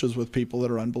churches with people that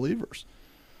are unbelievers.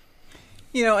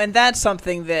 And that's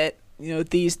something that,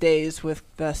 these days with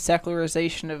the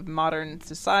secularization of modern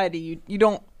society, you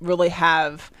don't really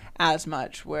have as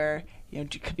much, where,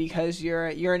 because you're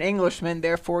an Englishman,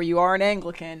 therefore you are an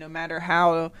Anglican, no matter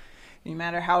how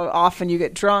often you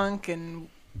get drunk and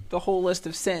the whole list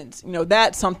of sins.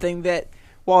 That's something that,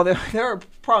 while there are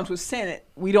problems with sin,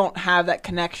 we don't have that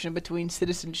connection between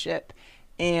citizenship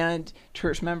and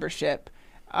church membership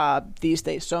these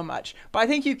days so much. But I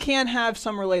think you can have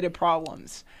some related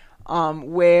problems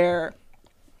where,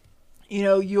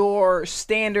 your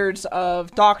standards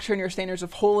of doctrine, your standards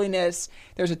of holiness,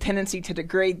 there's a tendency to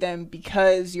degrade them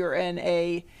because you're in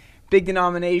a big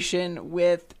denomination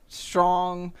with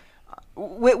strong,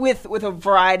 with a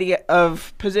variety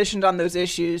of positions on those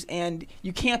issues, and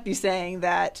you can't be saying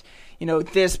that,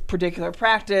 this particular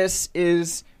practice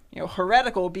is,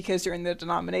 heretical because you're in the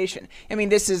denomination. I mean,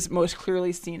 this is most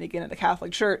clearly seen again in the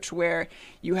Catholic Church, where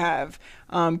you have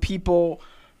people,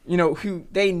 who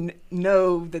they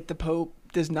know that the Pope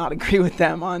does not agree with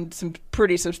them on some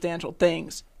pretty substantial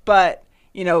things. But,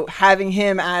 having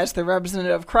him as the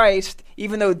representative of Christ,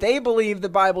 even though they believe the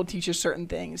Bible teaches certain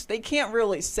things, they can't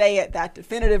really say it that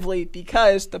definitively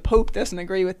because the Pope doesn't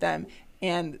agree with them.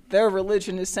 And their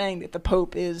religion is saying that the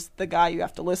Pope is the guy you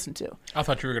have to listen to. I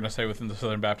thought you were going to say within the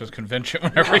Southern Baptist Convention.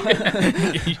 Whenever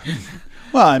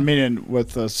Well, I mean,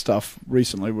 with the stuff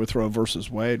recently with Roe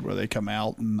versus Wade, where they come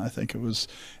out, and I think it was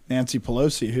Nancy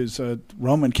Pelosi, who's a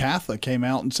Roman Catholic, came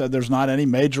out and said there's not any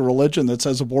major religion that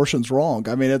says abortion's wrong.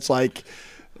 I mean, it's like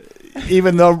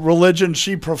even the religion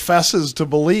she professes to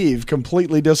believe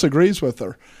completely disagrees with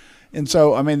her. And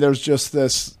so, I mean, there's just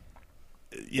this...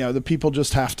 the people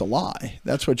just have to lie.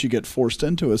 That's what you get forced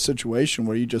into, a situation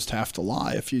where you just have to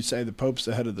lie. If you say the Pope's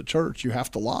the head of the church, you have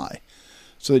to lie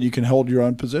so that you can hold your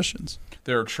own positions.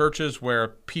 There are churches where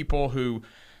people who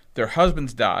their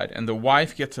husbands died and the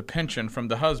wife gets a pension from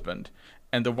the husband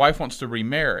and the wife wants to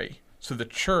remarry. So the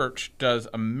church does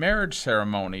a marriage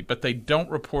ceremony, but they don't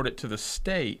report it to the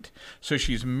state. So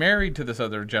she's married to this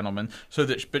other gentleman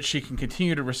but she can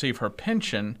continue to receive her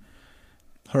pension.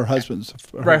 Her husband's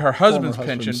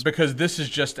pension, because this is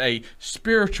just a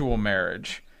spiritual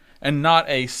marriage and not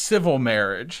a civil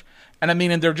marriage. And I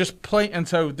mean, and they're just and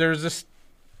so there's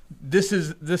this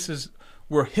is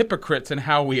we're hypocrites in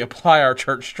how we apply our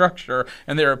church structure,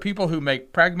 and there are people who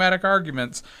make pragmatic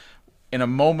arguments in a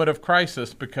moment of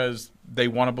crisis because they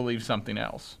want to believe something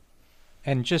else.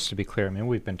 And just to be clear, I mean,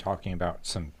 we've been talking about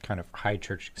some kind of high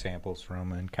church examples,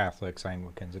 Roman Catholics,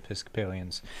 Anglicans,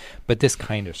 Episcopalians, but this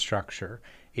kind of structure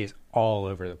is all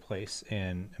over the place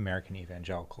in American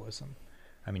evangelicalism.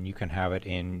 I mean, you can have it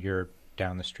in your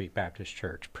down-the-street Baptist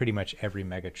church. Pretty much every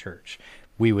mega church,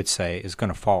 we would say, is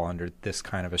going to fall under this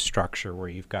kind of a structure where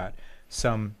you've got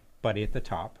somebody at the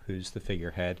top who's the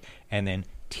figurehead, and then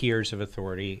tiers of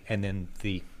authority, and then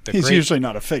he's usually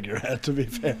not a figurehead, to be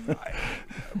fair.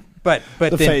 But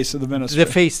the face of the ministry.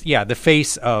 The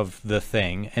face of the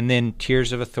thing, and then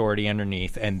tiers of authority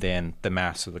underneath, and then the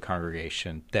mass of the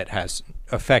congregation that has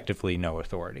effectively no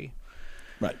authority.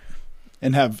 Right.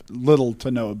 And have little to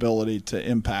no ability to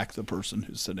impact the person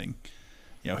who's sitting.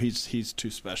 He's too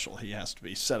special. He has to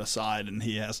be set aside, and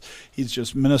he's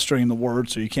just ministering the word,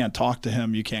 so you can't talk to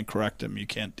him, you can't correct him, you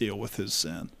can't deal with his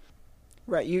sin.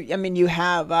 Right. You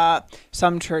have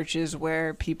some churches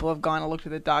where people have gone and looked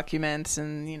at the documents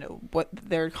and, what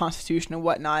their constitution and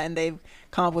whatnot, and they've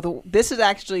come up with this is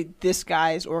actually this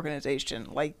guy's organization.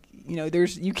 Like,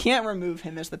 you can't remove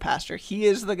him as the pastor. He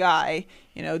is the guy.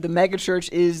 The mega church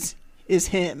is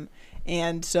him.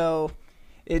 And so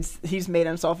he's made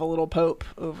himself a little pope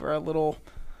over a little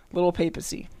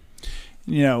papacy.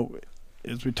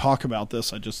 As we talk about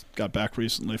this, I just got back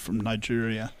recently from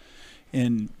Nigeria.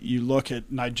 And you look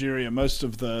at Nigeria, most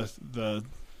of the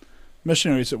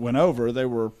missionaries that went over, they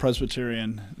were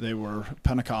Presbyterian, they were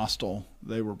Pentecostal,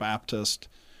 they were Baptist.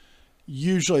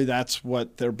 Usually that's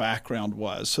what their background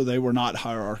was, so they were not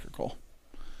hierarchical.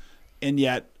 And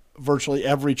yet virtually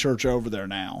every church over there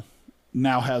now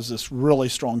has this really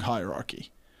strong hierarchy.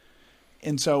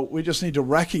 And so we just need to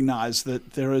recognize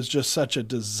that there is just such a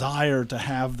desire to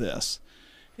have this.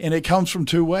 And it comes from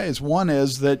two ways. One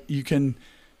is that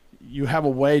you have a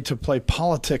way to play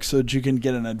politics so that you can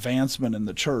get an advancement in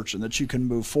the church and that you can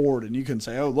move forward and you can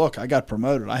say, oh, look, I got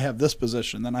promoted. I have this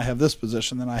position, then I have this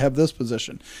position, then I have this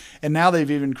position. And now they've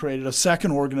even created a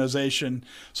second organization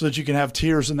so that you can have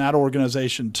tiers in that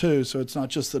organization too, so it's not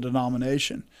just the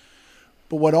denomination.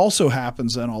 But what also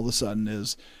happens then all of a sudden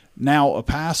is now a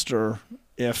pastor,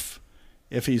 if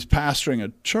he's pastoring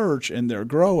a church and they're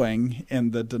growing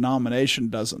and the denomination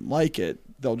doesn't like it,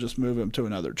 they'll just move him to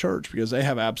another church because they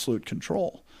have absolute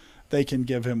control. They can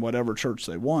give him whatever church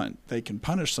they want. They can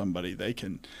punish somebody. They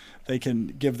can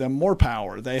give them more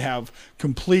power. They have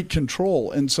complete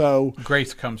control. And so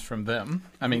grace comes from them.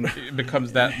 I mean, it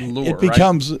becomes that lure. It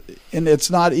becomes, right? And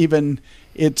it's not even,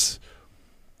 it's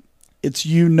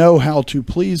how to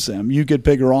please them. You get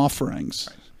bigger offerings.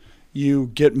 Right.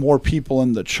 You get more people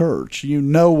in the church. You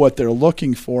know what they're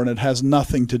looking for, and it has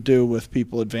nothing to do with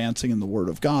people advancing in the Word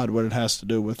of God. What it has to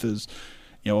do with is,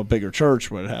 a bigger church.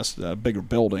 What it has to, a bigger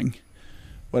building.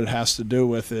 What it has to do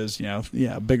with is,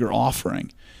 a bigger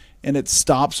offering. And it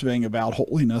stops being about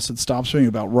holiness. It stops being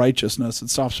about righteousness.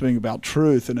 It stops being about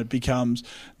truth. And it becomes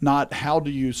not how do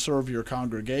you serve your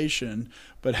congregation,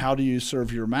 but how do you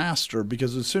serve your master?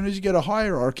 Because as soon as you get a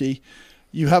hierarchy,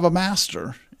 you have a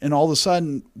master. And all of a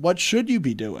sudden, what should you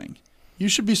be doing? You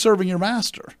should be serving your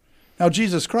master. Now,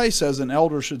 Jesus Christ says an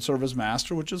elder should serve his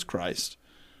master, which is Christ.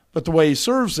 But the way he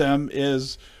serves them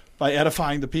is by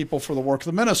edifying the people for the work of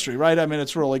the ministry, right? I mean,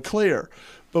 it's really clear.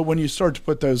 But when you start to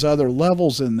put those other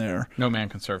levels in there, no man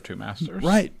can serve two masters.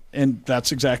 Right. And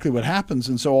that's exactly what happens.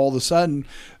 And so all of a sudden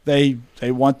they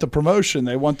want the promotion,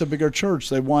 they want the bigger church,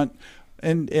 they want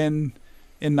in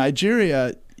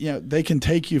Nigeria, they can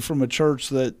take you from a church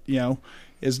that,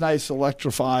 is nice,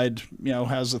 electrified,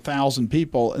 has 1,000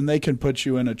 people, and they can put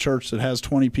you in a church that has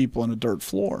 20 people on a dirt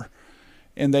floor.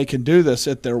 And they can do this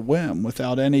at their whim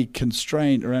without any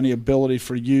constraint or any ability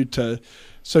for you to.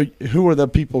 So who are the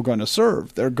people going to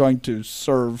serve? They're going to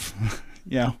serve,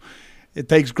 it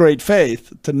takes great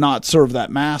faith to not serve that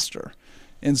master.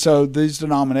 And so these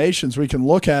denominations, we can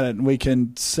look at it and we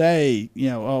can say,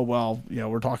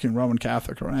 we're talking Roman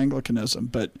Catholic or Anglicanism,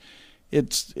 but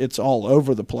it's all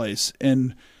over the place.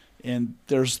 And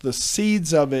there's the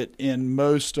seeds of it in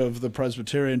most of the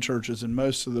Presbyterian churches and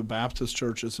most of the Baptist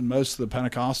churches and most of the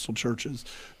Pentecostal churches,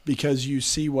 because you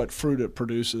see what fruit it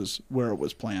produces where it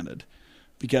was planted.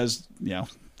 Because,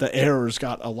 the errors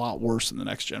got a lot worse in the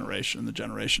next generation and the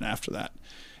generation after that.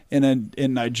 And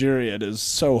in Nigeria, it is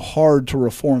so hard to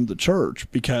reform the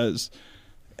church because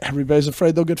everybody's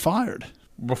afraid they'll get fired.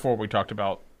 Before we talked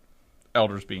about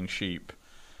elders being sheep,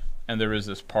 and there is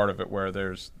this part of it where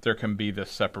there can be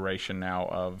this separation now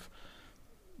of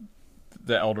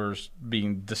the elders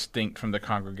being distinct from the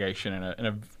congregation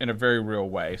in a very real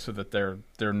way, so that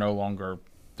they're no longer,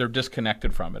 they're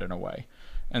disconnected from it in a way.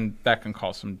 And that can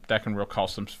cause some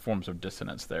forms of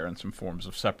dissonance there and some forms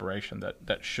of separation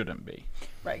that shouldn't be.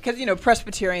 Right, because,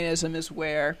 Presbyterianism is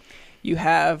where you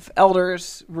have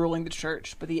elders ruling the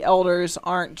church, but the elders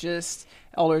aren't just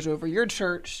elders over your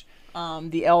church.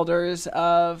 The elders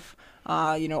of,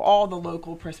 all the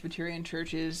local Presbyterian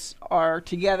churches are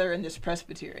together in this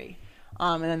presbytery.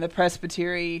 And then the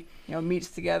presbytery, meets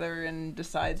together and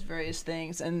decides various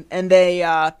things. And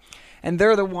they're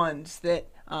the ones that...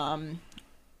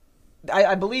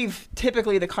 I believe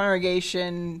typically the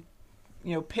congregation,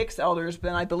 picks elders,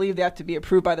 but I believe they have to be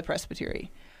approved by the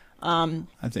presbytery. I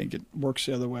think it works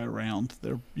the other way around.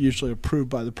 They're usually approved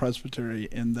by the presbytery,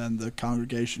 and then the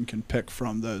congregation can pick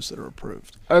from those that are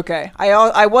approved. Okay,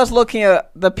 I was looking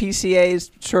at the PCA's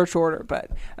church order,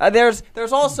 but there's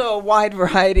also a wide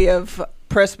variety of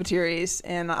presbyteries,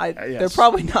 and yes. They're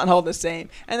probably not all the same.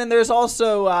 And then there's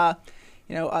also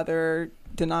other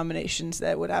denominations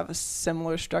that would have a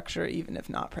similar structure, even if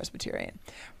not Presbyterian.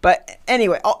 But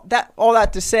anyway, all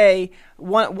that to say,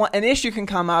 an issue can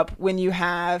come up when you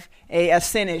have a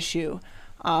sin issue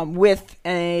with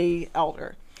an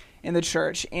elder in the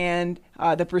church, and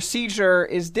the procedure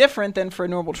is different than for a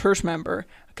normal church member,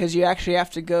 because you actually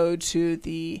have to go to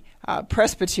the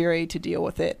presbytery to deal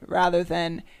with it, rather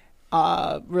than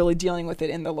really dealing with it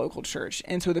in the local church.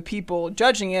 And so the people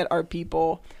judging it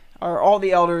are all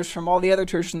the elders from all the other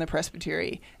churches in the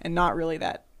presbytery, and not really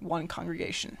that one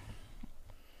congregation.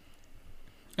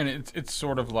 And it's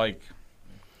sort of like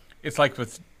it's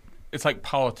like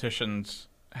politicians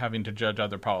having to judge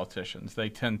other politicians. They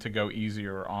tend to go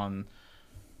easier on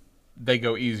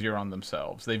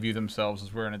themselves. They view themselves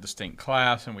as we're in a distinct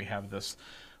class, and we have this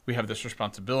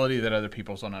responsibility that other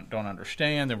people don't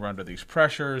understand, and we're under these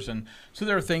pressures. And so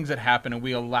there are things that happen, and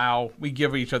we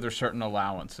give each other certain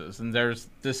allowances. And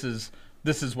this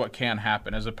is what can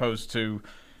happen, as opposed to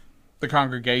the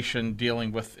congregation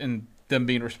dealing with, and them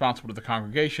being responsible to the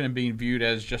congregation and being viewed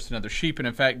as just another sheep, and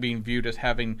in fact being viewed as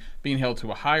being held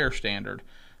to a higher standard.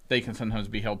 They can sometimes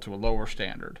be held to a lower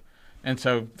standard. And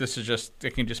so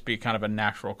it can just be kind of a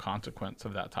natural consequence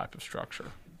of that type of structure.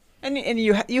 And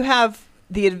you have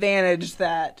the advantage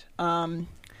that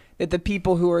that the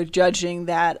people who are judging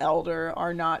that elder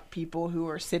are not people who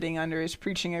are sitting under his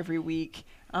preaching every week,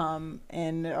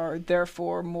 and are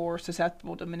therefore more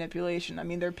susceptible to manipulation. I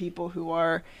mean, they're people who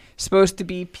are supposed to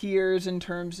be peers in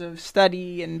terms of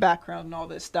study and background and all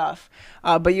this stuff.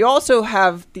 But you also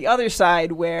have the other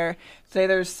side where, say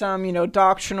there's some,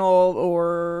 doctrinal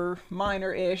or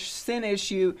minor-ish sin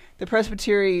issue, the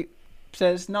presbytery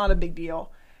says not a big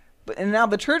deal. And now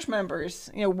the church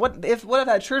members, what if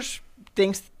that church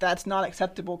thinks that's not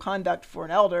acceptable conduct for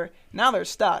an elder? Now they're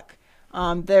stuck.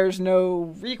 There's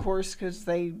no recourse because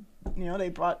they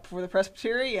brought before the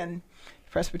presbytery, and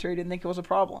the presbytery didn't think it was a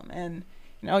problem. And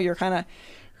you're kind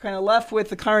of left with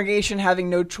the congregation having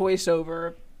no choice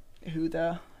over who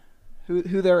the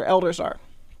who their elders are.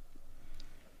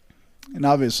 And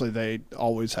obviously they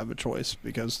always have a choice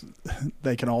because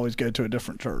they can always go to a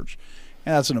different church.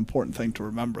 And that's an important thing to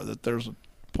remember, that there's a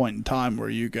point in time where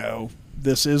you go,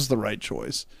 this is the right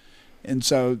choice. And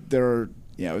so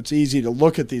it's easy to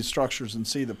look at these structures and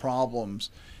see the problems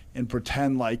and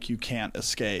pretend like you can't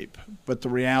escape. But the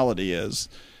reality is,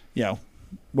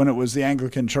 when it was the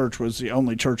Anglican Church was the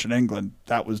only church in England,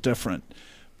 that was different.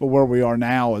 But where we are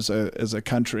now as a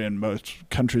country, and most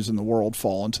countries in the world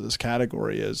fall into this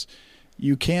category, is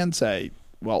you can say,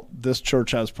 well, this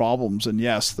church has problems, and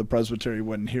yes, the presbytery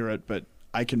wouldn't hear it, but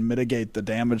I can mitigate the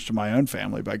damage to my own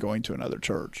family by going to another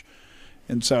church.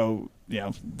 And so,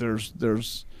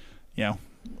 there's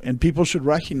and people should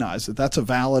recognize that that's a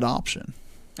valid option.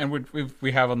 And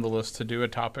we have on the list to do a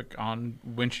topic on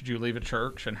when should you leave a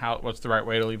church and what's the right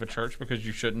way to leave a church, because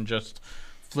you shouldn't just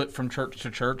flip from church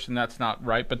to church, and that's not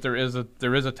right. But there is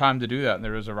a time to do that, and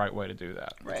there is a right way to do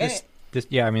that. Right. This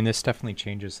definitely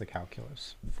changes the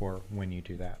calculus for when you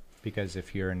do that, because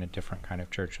if you're in a different kind of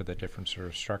church with a different sort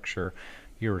of structure,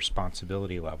 your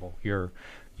responsibility level, your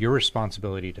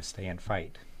responsibility to stay and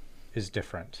fight is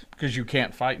different. Because you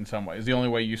can't fight in some ways. The only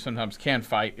way you sometimes can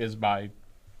fight is by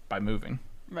moving.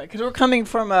 Right, because we're coming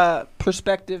from a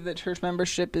perspective that church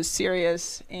membership is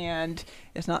serious and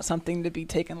it's not something to be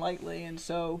taken lightly. And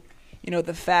so,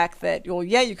 the fact that,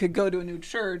 you could go to a new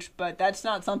church, but that's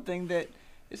not something that,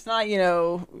 it's not,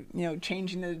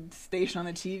 changing the station on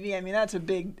the TV. I mean,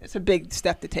 it's a big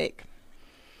step to take.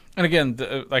 And again,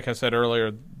 like I said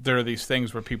earlier, there are these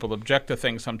things where people object to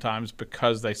things sometimes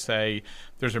because they say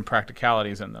there's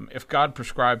impracticalities in them. If God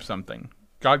prescribes something,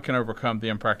 God can overcome the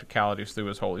impracticalities through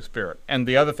his Holy Spirit. And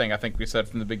the other thing I think we said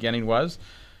from the beginning was,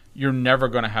 you're never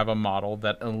going to have a model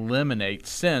that eliminates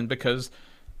sin, because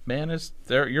man is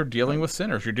there. You're dealing with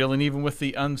sinners. You're dealing even with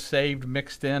the unsaved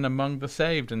mixed in among the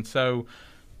saved. And so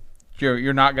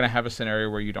you're not going to have a scenario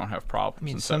where you don't have problems. I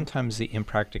mean, sometimes the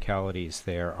impracticalities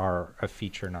there are a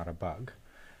feature, not a bug.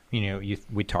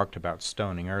 We talked about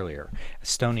stoning earlier.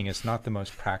 Stoning is not the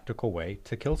most practical way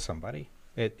to kill somebody.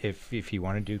 If you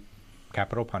want to do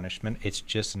capital punishment, it's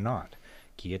just not.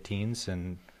 Guillotines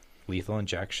and lethal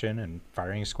injection and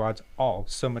firing squads, all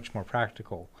so much more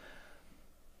practical.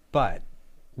 But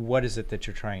what is it that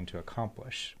you're trying to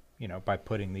accomplish, by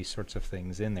putting these sorts of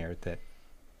things in there that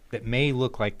may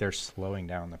look like they're slowing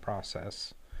down the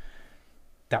process?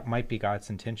 That might be God's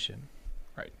intention.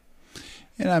 Right.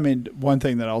 And I mean, one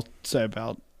thing that I'll say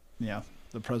about,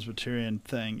 the Presbyterian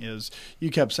thing is, you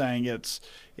kept saying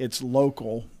it's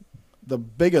local. The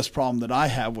biggest problem that I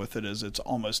have with it is it's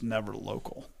almost never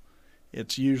local.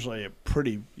 It's usually a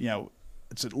pretty,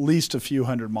 it's at least a few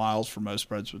hundred miles for most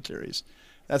presbyteries.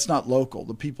 That's not local.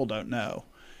 The people don't know.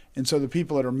 And so the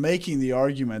people that are making the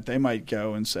argument, they might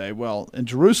go and say, well, in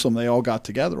Jerusalem, they all got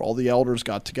together. All the elders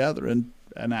got together in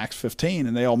Acts 15,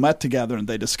 and they all met together and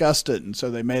they discussed it, and so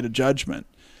they made a judgment.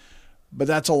 But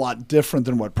that's a lot different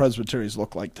than what presbyteries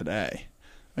look like today.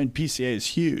 I mean, PCA is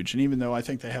huge, and even though I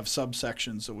think they have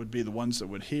subsections that would be the ones that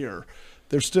would hear,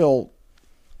 there's still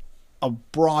a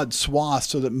broad swath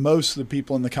so that most of the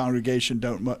people in the congregation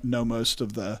don't know most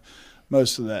of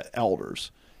the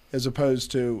elders, as opposed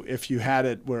to if you had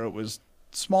it where it was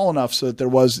small enough so that there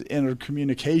was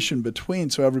intercommunication between,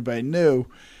 so everybody knew,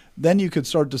 then you could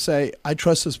start to say, I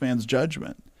trust this man's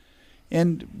judgment.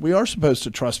 And we are supposed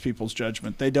to trust people's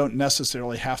judgment. They don't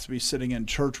necessarily have to be sitting in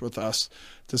church with us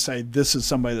to say this is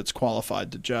somebody that's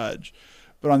qualified to judge.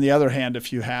 But on the other hand,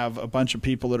 if you have a bunch of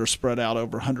people that are spread out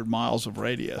over 100 miles of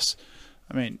radius,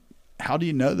 I mean, how do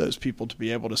you know those people to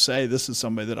be able to say this is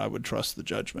somebody that I would trust the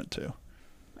judgment to?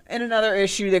 And another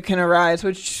issue that can arise,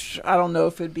 which I don't know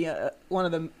if it'd be one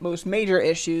of the most major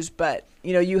issues, but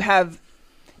you have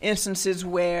instances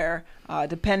where,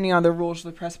 depending on the rules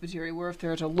of the presbytery, where if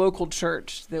there's a local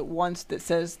church that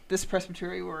says this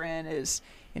presbytery we're in is,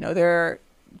 they're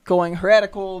going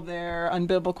heretical, they're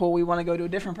unbiblical, we want to go to a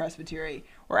different presbytery,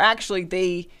 or actually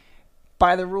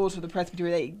by the rules of the presbytery,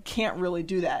 they can't really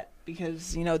do that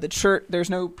because, the church,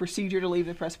 there's no procedure to leave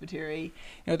the presbytery.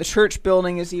 The church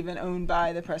building is even owned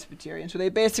by the presbytery, and so they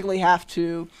basically have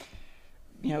to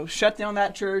shut down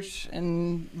that church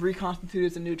and reconstitute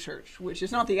as a new church, which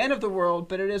is not the end of the world,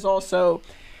 but it is also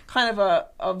kind of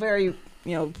a very,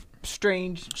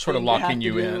 strange sort of locking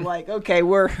you in. Like, okay,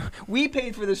 we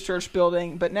paid for this church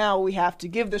building, but now we have to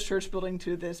give this church building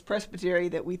to this presbytery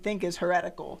that we think is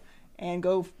heretical and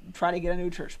go try to get a new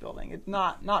church building. It's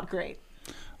not great.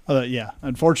 Yeah.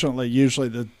 Unfortunately, usually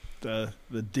the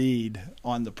deed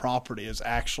on the property is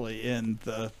actually in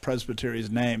the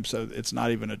presbytery's name, so it's not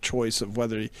even a choice of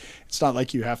whether it's not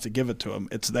like you have to give it to them,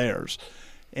 it's theirs.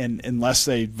 And unless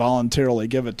they voluntarily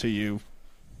give it to you,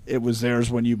 it was theirs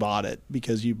when you bought it,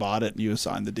 because you bought it and you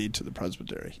assigned the deed to the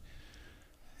presbytery.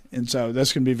 And so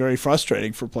this can be very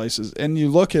frustrating for places. And you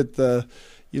look at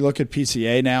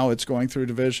PCA now, it's going through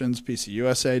divisions.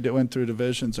 PCUSA went through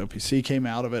divisions. OPC came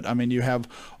out of it. I mean, you have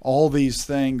all these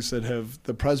things that have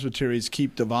the presbyteries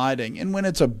keep dividing. And when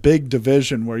it's a big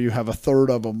division where you have a third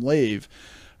of them leave,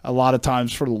 a lot of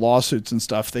times for the lawsuits and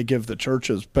stuff, they give the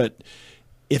churches. But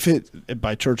if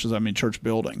by churches, I mean church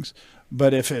buildings.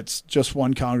 But if it's just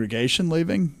one congregation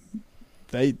leaving,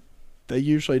 they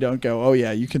usually don't go, oh,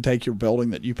 yeah, you can take your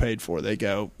building that you paid for. They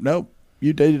go, nope.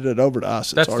 You deeded it over to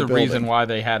us. That's it's our the building. reason why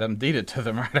they had them deeded to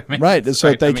them, right? I mean, right, so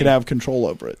that they could have control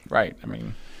over it. Right. I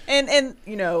mean, and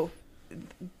you know,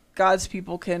 God's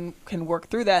people can work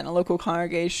through that in a local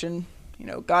congregation. You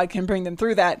know, God can bring them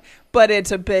through that, but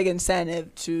it's a big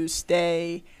incentive to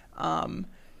stay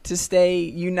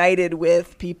united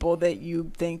with people that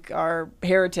you think are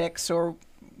heretics or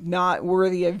not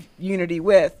worthy of unity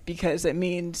with, because it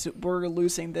means we're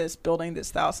losing this building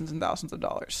that's thousands and thousands of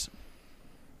dollars.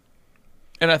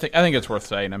 And I think it's worth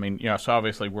saying. I mean, you know, so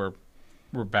obviously we're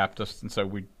Baptists, and so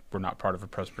we're not part of a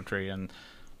Presbyterian,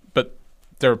 but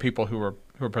there are people who are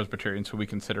Presbyterians who we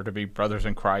consider to be brothers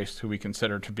in Christ, who we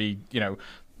consider to be, you know,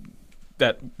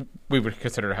 that we would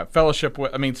consider to have fellowship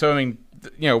with. I mean,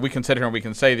 you know, we can sit here and we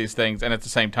can say these things, and at the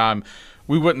same time,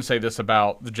 we wouldn't say this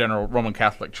about the general Roman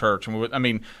Catholic Church.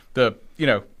 And the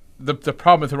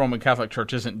problem with the Roman Catholic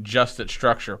Church isn't just its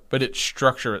structure, but its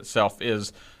structure itself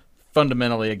is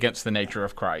fundamentally against the nature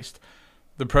of Christ.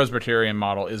 The Presbyterian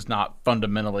model is not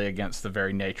fundamentally against the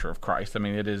very nature of Christ. I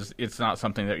mean, it's not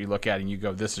something that you look at and you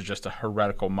go, this is just a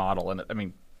heretical model. And I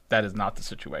mean, that is not the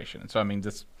situation. And so, I mean,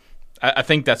 I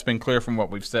think that's been clear from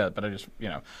what we've said, but I just, you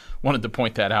know, wanted to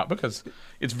point that out because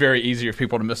it's very easy for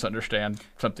people to misunderstand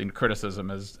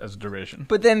criticism as derision.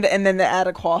 But then to add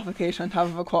a qualification on top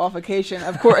of a qualification,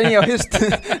 of course, you know,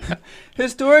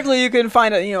 historically you can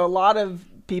find a lot of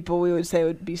people we would say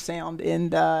would be sound in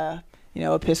the, you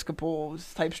know, Episcopal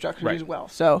type structures right. as well.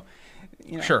 So,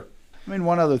 you know. Sure. I mean,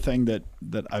 one other thing that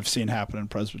I've seen happen in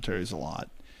presbyteries a lot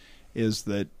is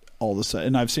that all of a sudden,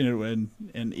 and I've seen it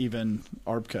in even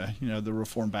ARBCA, you know, the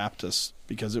Reformed Baptists,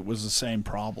 because it was the same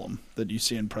problem that you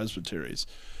see in presbyteries,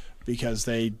 because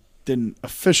they didn't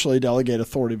officially delegate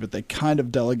authority, but they kind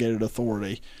of delegated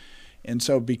authority. And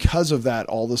so because of that,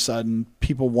 all of a sudden,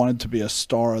 people wanted to be a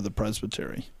star of the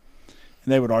presbytery.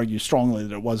 And they would argue strongly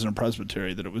that it wasn't a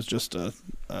presbytery, that it was just a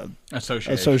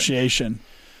association.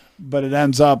 But it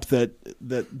ends up that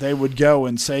they would go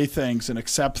and say things and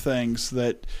accept things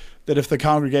that if the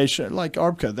congregation, like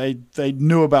ARBCA, they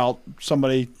knew about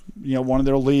somebody, you know, one of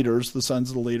their leaders, the sons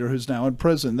of the leader who's now in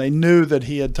prison. They knew that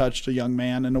he had touched a young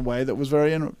man in a way that was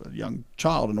a young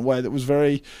child in a way that was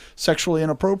very sexually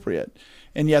inappropriate.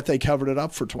 And yet they covered it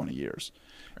up for 20 years.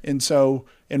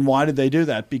 And why did they do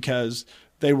that? Because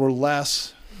they were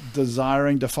less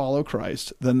desiring to follow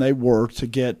Christ than they were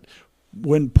to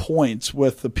win points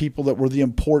with the people that were the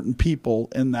important people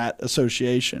in that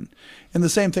association. And the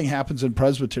same thing happens in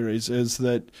presbyteries, is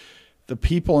that the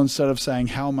people, instead of saying,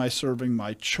 how am I serving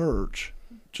my church,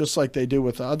 just like they do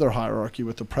with the other hierarchy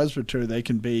with the presbytery, they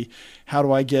can be, how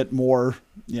do I get more,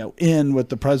 you know, in with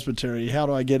the presbytery? How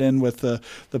do I get in with the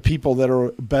people that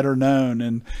are better known?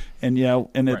 And you know,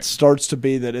 and it starts to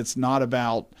be that it's not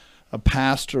about a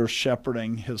pastor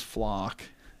shepherding his flock.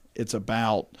 It's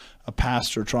about a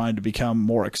pastor trying to become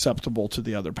more acceptable to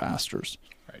the other pastors.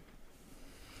 Right.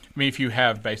 I mean, if you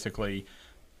have basically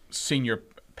senior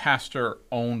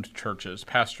pastor-owned churches,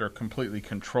 pastor completely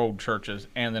controlled churches,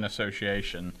 and an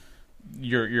association,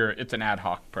 it's an ad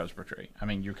hoc presbytery. I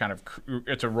mean,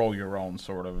 it's a roll your own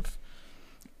sort of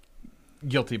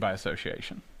guilty by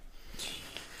association.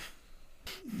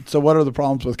 So what are the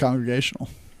problems with congregational?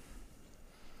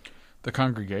 The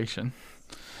congregation.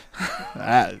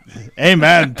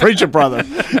 Amen. Preach it, brother.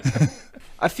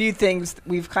 A few things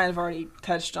we've kind of already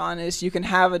touched on is you can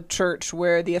have a church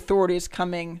where the authority is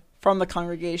coming from the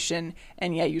congregation,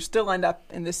 and yet you still end up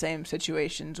in the same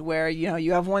situations where, you know,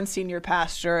 you have one senior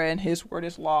pastor and his word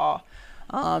is law,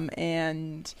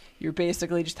 and you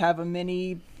basically just have a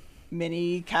mini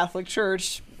Catholic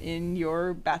church in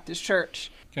your Baptist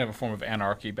church. You can have a form of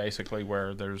anarchy, basically,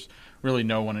 where there's really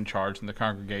no one in charge and the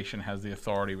congregation has the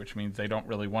authority, which means they don't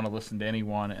really want to listen to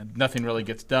anyone, and nothing really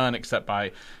gets done except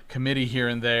by committee here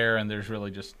and there, and there's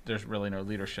really no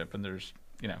leadership, and there's,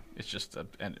 you know, it's just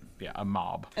a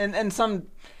mob. And some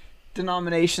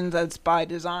denominations, that's by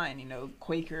design, you know,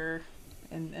 Quaker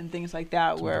and things like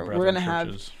that, where we're going to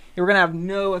have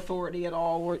no authority at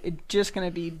all. It's just going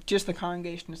to be just the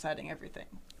congregation deciding everything.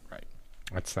 Right.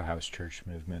 That's the house church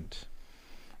movement.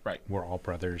 Right. We're all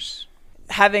brothers.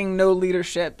 Having no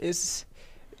leadership is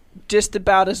just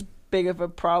about as big of a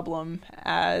problem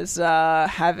as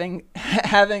having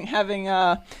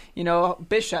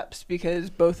bishops, because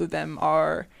both of them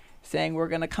are saying we're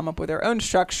going to come up with our own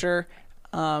structure,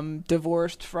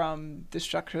 divorced from the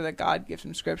structure that God gives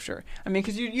in Scripture. I mean,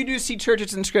 because you do see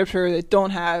churches in Scripture that don't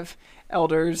have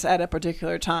elders at a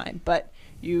particular time, but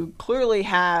you clearly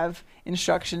have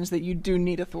instructions that you do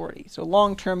need authority. So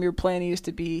long term, your plan needs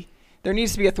to be, there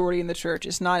needs to be authority in the church.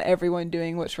 It's not everyone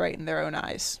doing what's right in their own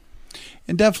eyes.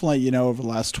 And definitely, over the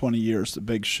last 20 years, the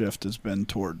big shift has been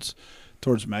towards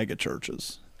mega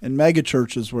churches. And mega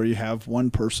churches where you have one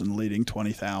person leading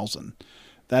 20,000,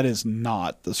 that is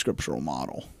not the scriptural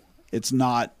model. It's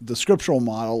not. The scriptural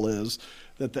model is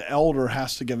that the elder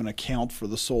has to give an account for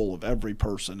the soul of every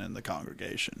person in the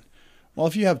congregation. Well,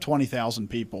 if you have 20,000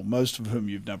 people, most of whom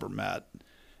you've never met,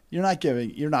 you're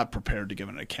not prepared to give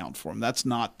an account for them. That's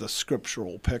not the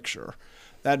scriptural picture.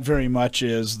 That very much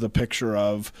is the picture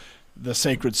of the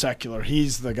sacred secular.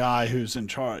 He's the guy who's in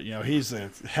charge. He's the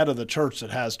head of the church that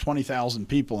has 20,000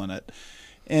 people in it.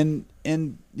 And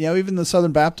even the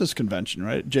Southern Baptist Convention,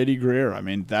 right? J.D. Greear, I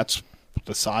mean, that's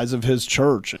the size of his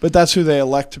church. But that's who they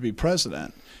elect to be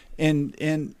president. And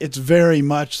it's very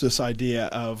much this idea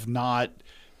of not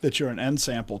that you're an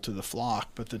ensample to the flock,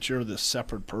 but that you're this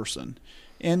separate person.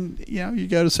 And, you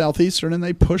go to Southeastern and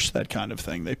they push that kind of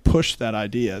thing. They push that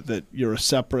idea that you're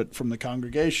separate from the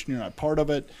congregation. You're not part of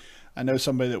it. I know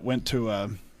somebody that went to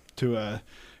a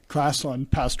class on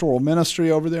pastoral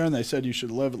ministry over there, and they said you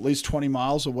should live at least 20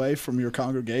 miles away from your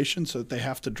congregation so that they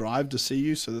have to drive to see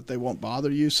you, so that they won't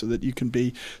bother you, so that you can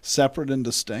be separate and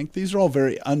distinct. These are all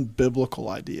very unbiblical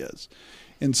ideas.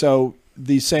 And so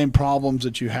these same problems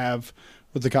that you have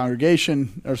with the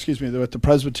congregation, with the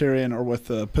Presbyterian or with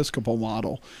the Episcopal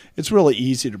model, it's really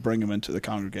easy to bring them into the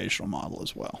congregational model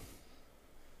as well.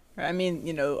 I mean,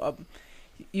 you know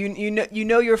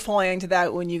you're falling into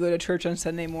that when you go to church on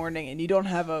Sunday morning and you don't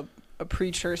have a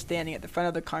preacher standing at the front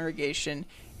of the congregation.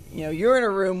 You're in a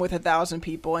room with 1,000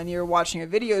 people and you're watching a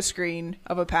video screen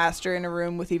of a pastor in a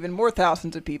room with even more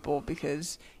thousands of people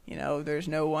because, there's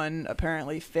no one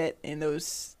apparently fit in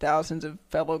those thousands of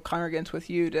fellow congregants with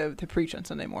you to preach on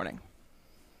Sunday morning.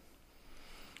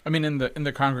 I mean, in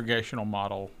the congregational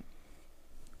model,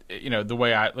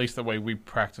 the way we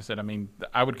practice it, I mean,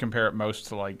 I would compare it most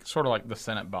to sort of like the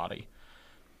Senate body.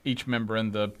 Each member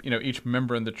in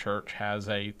the church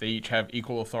they each have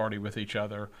equal authority with each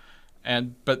other.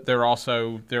 But there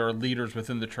are leaders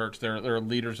within the church. There are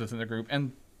leaders within the group.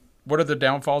 And what are the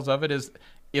downfalls of it is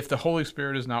if the Holy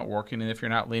Spirit is not working and if you're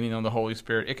not leaning on the Holy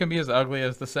Spirit, it can be as ugly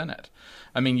as the Senate.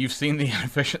 I mean, you've seen the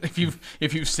inefficient.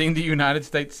 If you've seen the United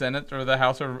States Senate or the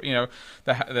House of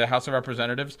the House of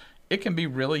Representatives, it can be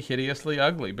really hideously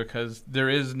ugly because there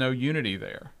is no unity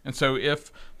there. And so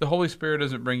if the Holy Spirit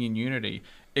isn't bringing unity,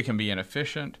 it can be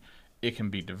inefficient, it can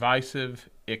be divisive,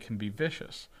 it can be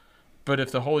vicious. But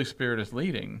if the Holy Spirit is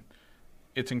leading,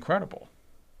 it's incredible,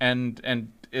 and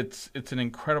it's an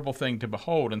incredible thing to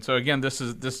behold. And so again, this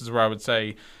is where I would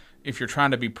say, if you're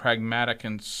trying to be pragmatic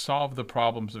and solve the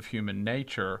problems of human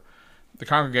nature, the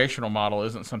congregational model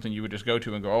isn't something you would just go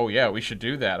to and go, oh yeah, we should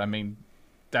do that. I mean,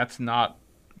 that's not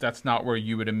where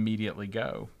you would immediately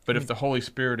go. But if the Holy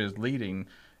Spirit is leading,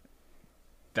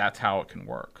 that's how it can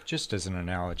work. Just as an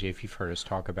analogy, if you've heard us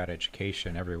talk about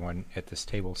education, everyone at this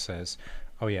table says,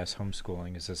 oh yes,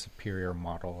 homeschooling is a superior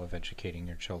model of educating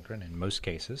your children in most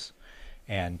cases,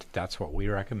 and that's what we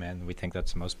recommend. We think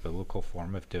that's the most biblical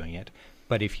form of doing it.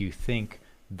 But if you think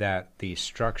that the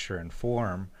structure and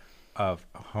form of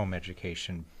home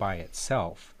education by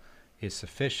itself is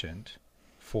sufficient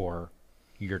for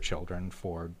your children,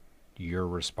 for your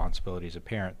responsibility as a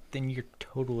parent, then you're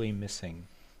totally missing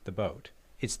the boat.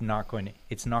 It's not going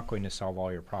to solve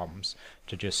all your problems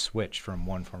to just switch from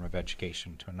one form of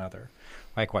education to another.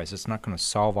 Likewise, it's not going to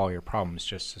solve all your problems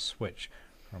just to switch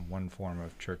from one form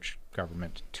of church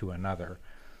government to another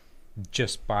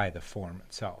just by the form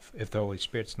itself. If the Holy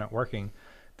Spirit's not working,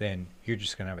 then you're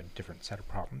just going to have a different set of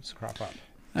problems crop up.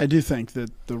 I do think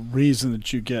that the reason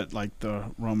that you get the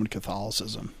Roman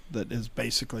Catholicism that has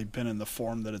basically been in the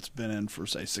form that it's been in for,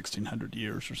 say, 1,600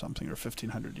 years or something, or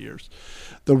 1,500 years,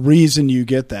 the reason you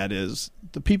get that is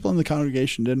the people in the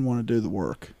congregation didn't want to do the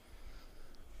work.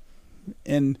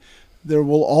 And there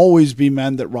will always be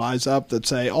men that rise up that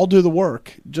say, I'll do the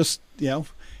work. Just,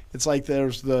 it's like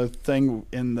there's the thing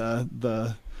in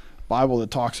the Bible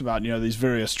that talks about, these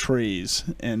various trees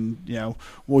and,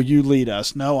 will you lead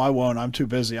us? No, I won't. I'm too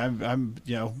busy. I'm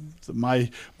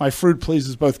my fruit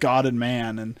pleases both God and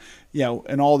man, and,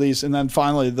 and all these. And then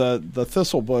finally the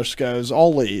thistle bush goes,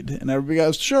 I'll lead. And everybody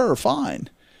goes, sure, fine.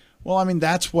 Well, I mean,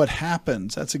 that's what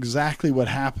happens. That's exactly what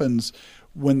happens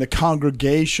when the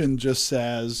congregation just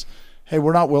says, hey,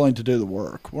 we're not willing to do the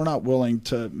work. We're not willing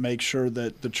to make sure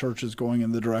that the church is going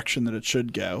in the direction that it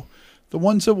should go. The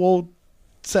ones that will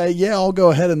say, yeah, I'll go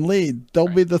ahead and lead, they'll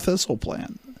be the thistle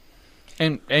plant.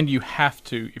 And you have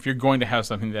to, if you're going to have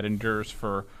something that endures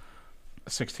for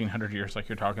 1,600 years like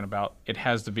you're talking about, it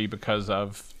has to be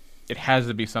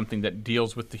something that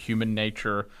deals with the human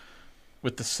nature,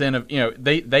 with the sin of,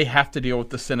 they have to deal with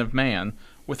the sin of man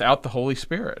without the Holy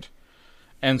Spirit.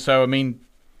 And so, I mean,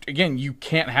 again, you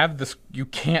can't have this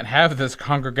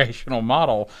congregational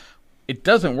model. It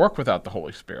doesn't work without the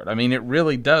Holy Spirit. I mean, it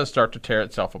really does start to tear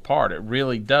itself apart. It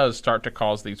really does start to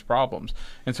cause these problems.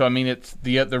 And so, I mean, it's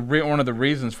one of the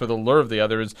reasons for the lure of the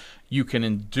other is you can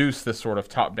induce this sort of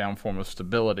top-down form of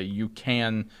stability. You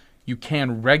can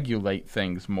regulate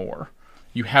things more.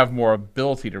 You have more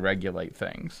ability to regulate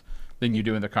things than you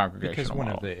do in the congregational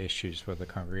model. Because one of the issues with the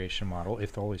congregation model,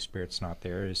 if the Holy Spirit's not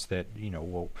there, is that,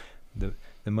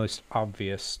 the most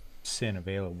obvious sin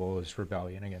available is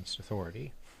rebellion against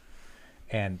authority.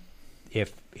 And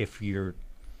if your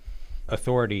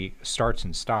authority starts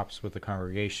and stops with the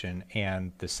congregation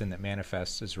and the sin that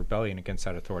manifests is rebellion against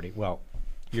that authority, well,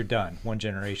 you're done. One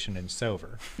generation and it's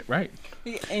over. Right.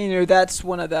 And that's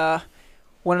one of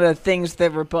the things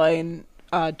that rebellion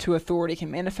to authority can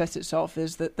manifest itself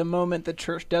is that the moment the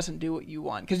church doesn't do what you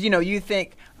want. Because, you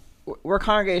think we're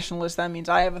congregationalists, that means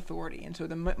I have authority. And so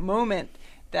the moment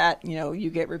that, you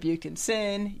get rebuked in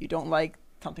sin, you don't like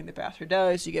something the pastor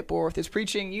does, you get bored with his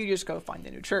preaching, you just go find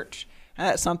a new church. And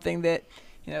that's something that,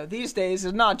 these days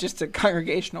is not just a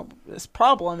congregational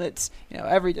problem. It's,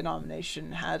 every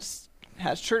denomination has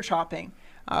church hopping,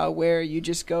 where you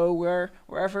just go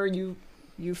wherever you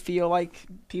feel like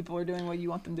people are doing what you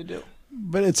want them to do.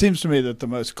 But it seems to me that the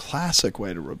most classic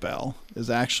way to rebel is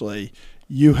actually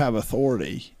you have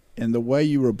authority, and the way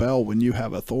you rebel when you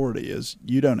have authority is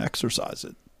you don't exercise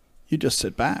it. You just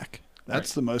sit back.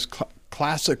 That's the most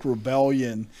classic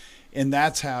rebellion, and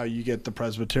that's how you get the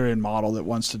Presbyterian model that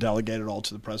wants to delegate it all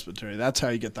to the Presbyterian. That's how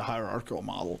you get the hierarchical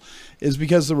model, is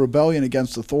because the rebellion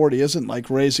against authority isn't like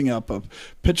raising up a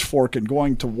pitchfork and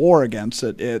going to war against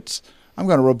it. It's, I'm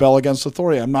going to rebel against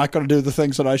authority. I'm not going to do the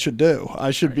things that I should do.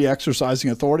 I should be exercising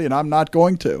authority, and I'm not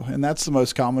going to. And that's the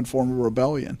most common form of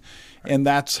rebellion. Right. And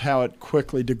that's how it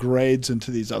quickly degrades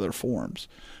into these other forms,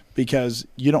 because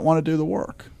you don't want to do the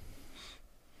work.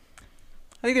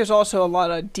 I think there's also a lot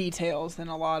of details in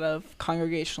a lot of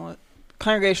congregational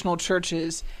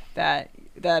churches that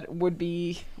would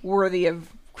be worthy of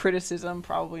criticism,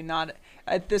 probably not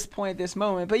at this point, this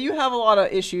moment. But you have a lot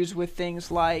of issues with things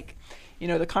like,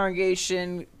 the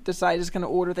congregation decides it's going to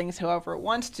order things however it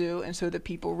wants to, and so the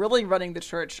people really running the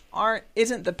church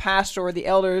isn't the pastor or the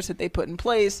elders that they put in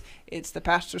place. It's the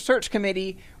pastor search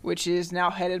committee, which is now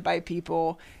headed by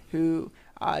people who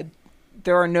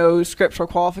there are no scriptural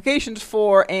qualifications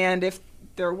for, and if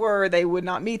there were, they would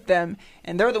not meet them,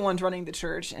 and they're the ones running the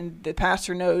church, and the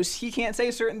pastor knows he can't say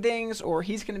certain things or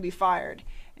he's going to be fired.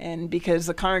 And because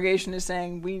the congregation is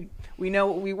saying, we know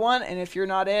what we want, and if you're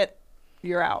not it,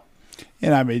 you're out.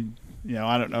 And I mean,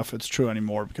 I don't know if it's true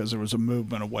anymore because there was a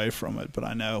movement away from it, but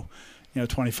I know,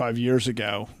 25 years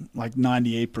ago, like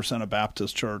 98% of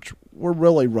Baptist church were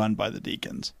really run by the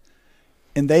deacons.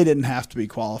 And they didn't have to be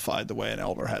qualified the way an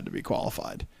elder had to be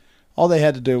qualified. All they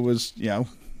had to do was, you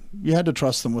had to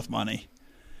trust them with money.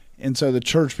 And so the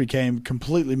church became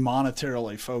completely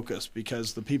monetarily focused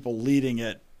because the people leading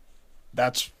it,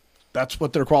 that's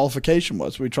what their qualification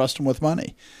was. We trust them with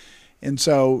money. And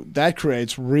so that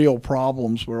creates real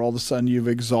problems where all of a sudden you've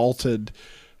exalted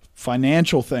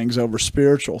financial things over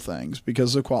spiritual things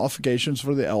because the qualifications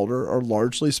for the elder are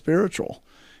largely spiritual.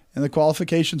 And the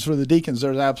qualifications for the deacons,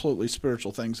 there's absolutely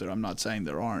spiritual things that I'm not saying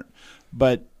there aren't.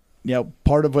 But,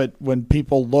 part of it when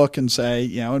people look and say,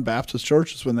 in Baptist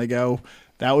churches, when they go,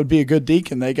 that would be a good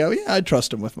deacon, they go, yeah, I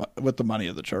trust him with the money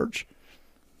of the church.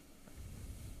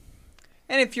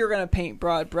 And if you're going to paint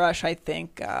broad brush, I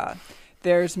think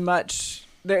there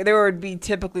would be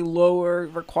typically lower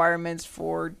requirements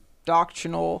for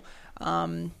doctrinal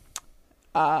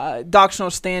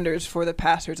standards for the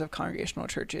pastors of congregational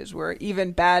churches, where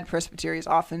even bad presbyteries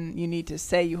often you need to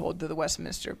say you hold to the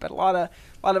Westminster, but a lot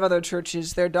of other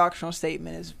churches, their doctrinal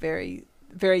statement is very,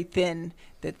 very thin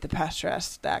that the pastor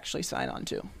has to actually sign on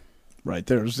to. Right.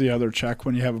 There's the other check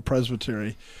when you have a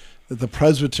presbytery, that the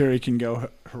presbytery can go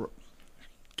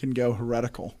can go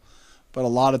heretical. But a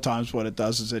lot of times what it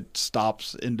does is it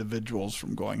stops individuals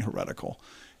from going heretical.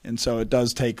 And so it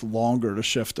does take longer to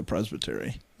shift the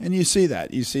presbytery. And you see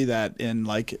that. You see that in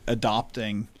like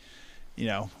adopting,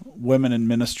 women in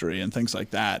ministry and things like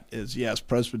that is, yes,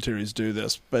 presbyteries do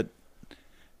this, but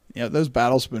those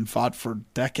battles have been fought for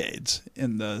decades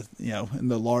in the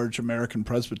large American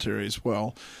presbyteries.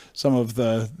 Well, some of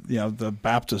the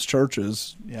Baptist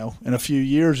churches, in a few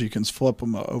years you can flip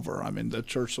them over. I mean, the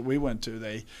church that we went to,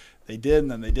 they did,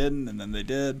 and then they didn't, and then they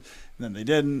did, and then they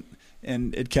didn't,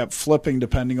 and it kept flipping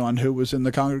depending on who was in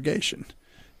the congregation.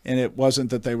 And it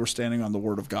wasn't that they were standing on the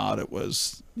Word of God. It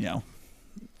was,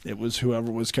 it was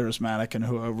whoever was charismatic and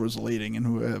whoever was leading and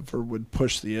whoever would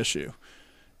push the issue.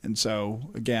 And so,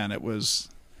 again, it was,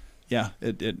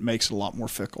 it makes it a lot more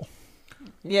fickle.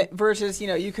 Yeah, versus,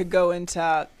 you could go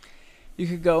into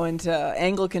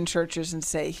Anglican churches and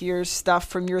say, here's stuff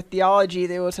from your theology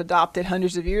that was adopted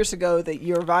hundreds of years ago that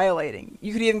you're violating.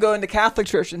 You could even go into Catholic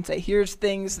Church and say, here's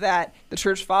things that the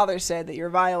church fathers said that you're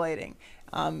violating.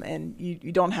 And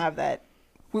you don't have that.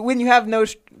 When you have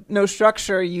no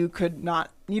structure, you could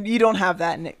not. You don't have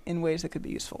that in ways that could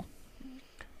be useful.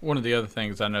 One of the other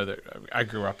things I know that I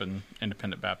grew up in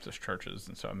independent Baptist churches,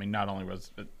 and so not only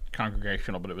was it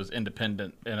congregational, but it was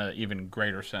independent in an even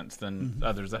greater sense than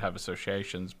others that have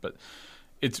associations. But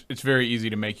it's very easy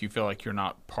to make you feel like you're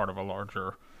not part of a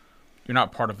larger. You're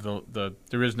not part of the.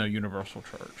 There is no universal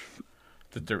church.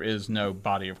 That there is no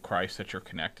body of Christ that you're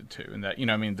connected to, and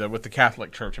that with the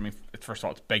Catholic Church, first of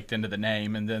all, it's baked into the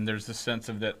name, and then there's the sense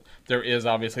of that there is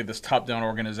obviously this top-down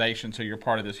organization, so you're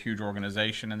part of this huge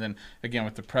organization, and then again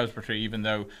with the presbytery, even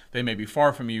though they may be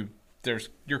far from you,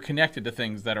 you're connected to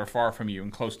things that are far from you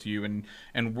and close to you, and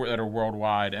that are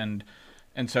worldwide, and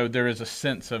so there is a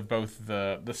sense of both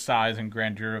the size and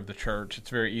grandeur of the church. It's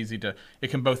very easy it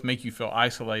can both make you feel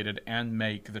isolated and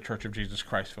make the Church of Jesus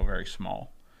Christ feel very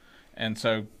small. And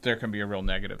so there can be a real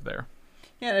negative there.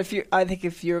 Yeah, I think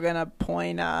if you're going to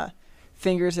point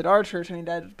fingers at our church,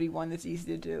 that would be one that's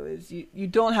easy to do, is you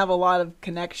don't have a lot of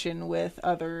connection with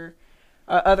other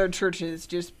churches.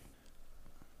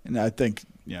 And I think,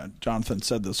 Jonathan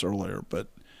said this earlier, but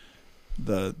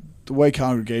the way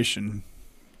congregation,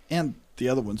 and the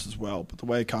other ones as well, but the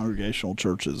way congregational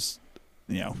churches,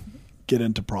 get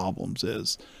into problems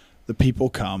is the people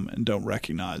come and don't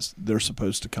recognize they're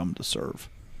supposed to come to serve.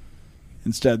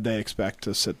 Instead, they expect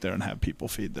to sit there and have people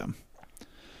feed them.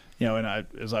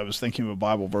 As I was thinking of a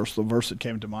Bible verse, the verse that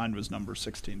came to mind was Numbers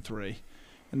 16:3.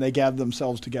 And they gathered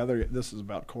themselves together. This is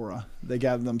about Korah. They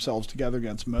gathered themselves together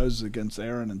against Moses, against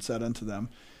Aaron, and said unto them,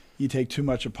 Ye take too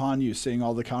much upon you, seeing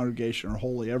all the congregation are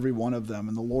holy, every one of them,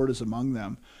 and the Lord is among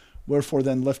them. Wherefore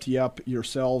then lift ye up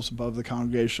yourselves above the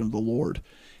congregation of the Lord.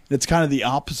 And it's kind of the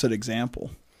opposite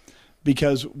example.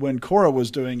 Because when Korah was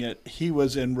doing it, he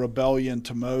was in rebellion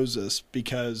to Moses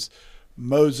because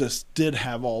Moses did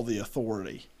have all the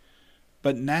authority.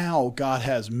 But now God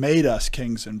has made us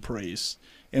kings and priests.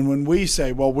 And when we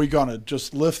say, well, we're going to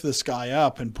just lift this guy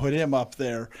up and put him up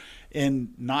there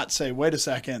and not say, wait a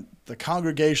second, the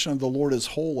congregation of the Lord is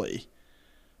holy,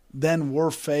 then we're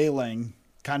failing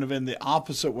kind of in the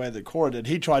opposite way that Korah did.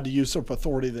 He tried to usurp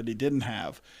authority that he didn't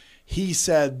have. He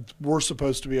said we're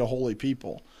supposed to be a holy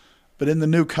people. But in the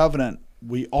new covenant,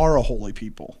 we are a holy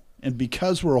people. And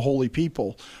because we're a holy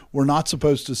people, we're not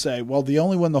supposed to say, well, the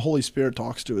only one the Holy Spirit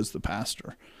talks to is the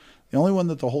pastor. The only one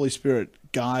that the Holy Spirit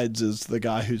guides is the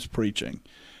guy who's preaching.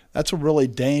 That's a really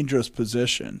dangerous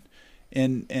position.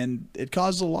 And it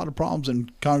causes a lot of problems in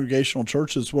congregational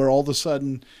churches where all of a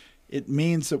sudden it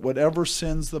means that whatever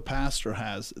sins the pastor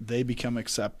has, they become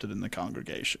accepted in the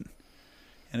congregation.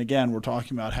 And again, we're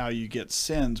talking about how you get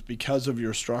sins because of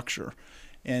your structure.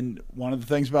 And one of the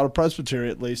things about a presbytery,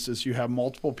 at least, is you have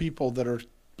multiple people that are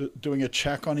doing a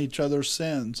check on each other's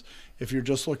sins. If you're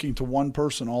just looking to one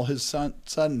person, all his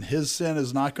sudden his sin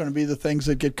is not going to be the things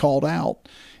that get called out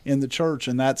in the church,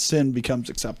 and that sin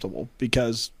becomes acceptable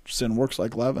because sin works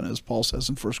like leaven, as Paul says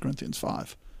in 1 Corinthians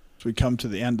 5. As we come to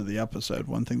the end of the episode,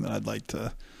 one thing that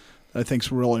I think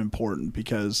is really important,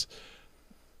 because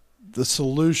the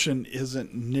solution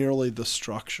isn't nearly the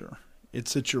structure.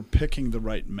 It's that you're picking the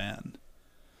right men.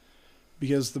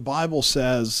 Because the Bible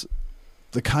says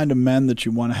the kind of men that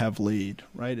you want to have lead,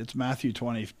 right? It's Matthew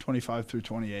 20:25 through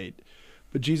 28.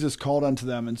 But Jesus called unto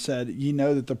them and said, Ye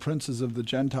know that the princes of the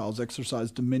Gentiles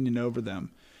exercise dominion over them,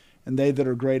 and they that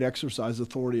are great exercise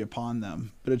authority upon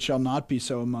them. But it shall not be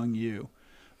so among you.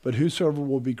 But whosoever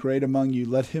will be great among you,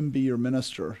 let him be your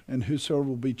minister. And whosoever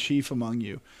will be chief among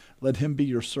you, let him be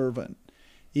your servant.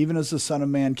 Even as the Son of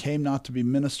Man came not to be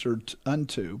ministered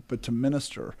unto, but to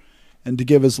minister, and to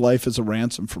give his life as a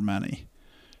ransom for many.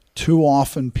 Too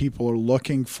often people are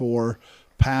looking for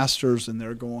pastors and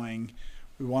they're going,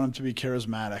 we want him to be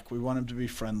charismatic. We want him to be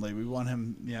friendly. We want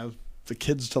him, the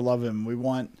kids to love him. We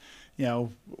want, blah,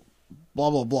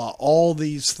 blah, blah, all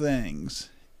these things.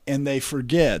 And they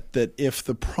forget that if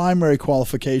the primary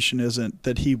qualification isn't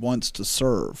that he wants to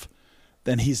serve,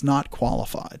 then he's not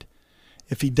qualified.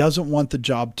 If he doesn't want the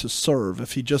job to serve,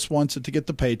 if he just wants it to get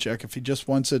the paycheck, if he just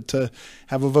wants it to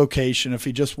have a vocation, if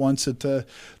he just wants it to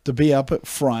be up at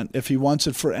front, if he wants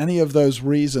it for any of those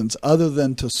reasons other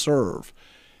than to serve,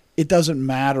 it doesn't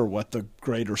matter what the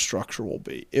greater structure will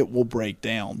be. It will break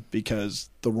down because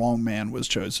the wrong man was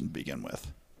chosen to begin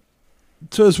with.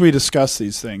 So as we discuss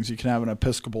these things, you can have an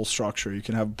Episcopal structure, you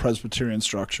can have a Presbyterian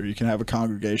structure, you can have a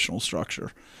congregational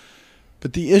structure.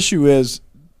 But the issue is,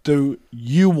 do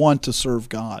you want to serve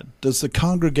God? Does the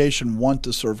congregation want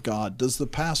to serve God? Does the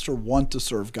pastor want to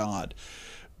serve God?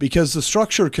 Because the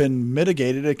structure can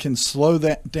mitigate it. It can slow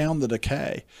down the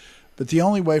decay. But the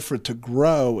only way for it to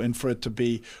grow and for it to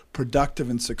be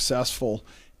productive and successful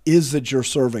is that you're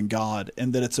serving God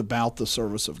and that it's about the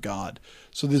service of God.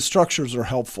 So the structures are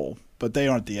helpful, but they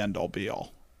aren't the end-all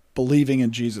be-all. Believing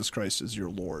in Jesus Christ as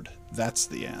your Lord, that's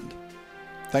the end.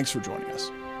 Thanks for joining us.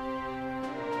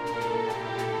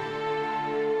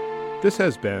 This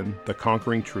has been The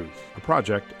Conquering Truth, a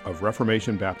project of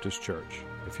Reformation Baptist Church.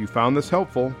 If you found this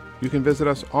helpful, you can visit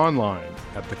us online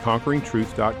at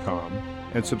theconqueringtruth.com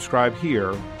and subscribe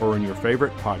here or in your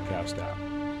favorite podcast app.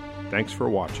 Thanks for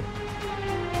watching.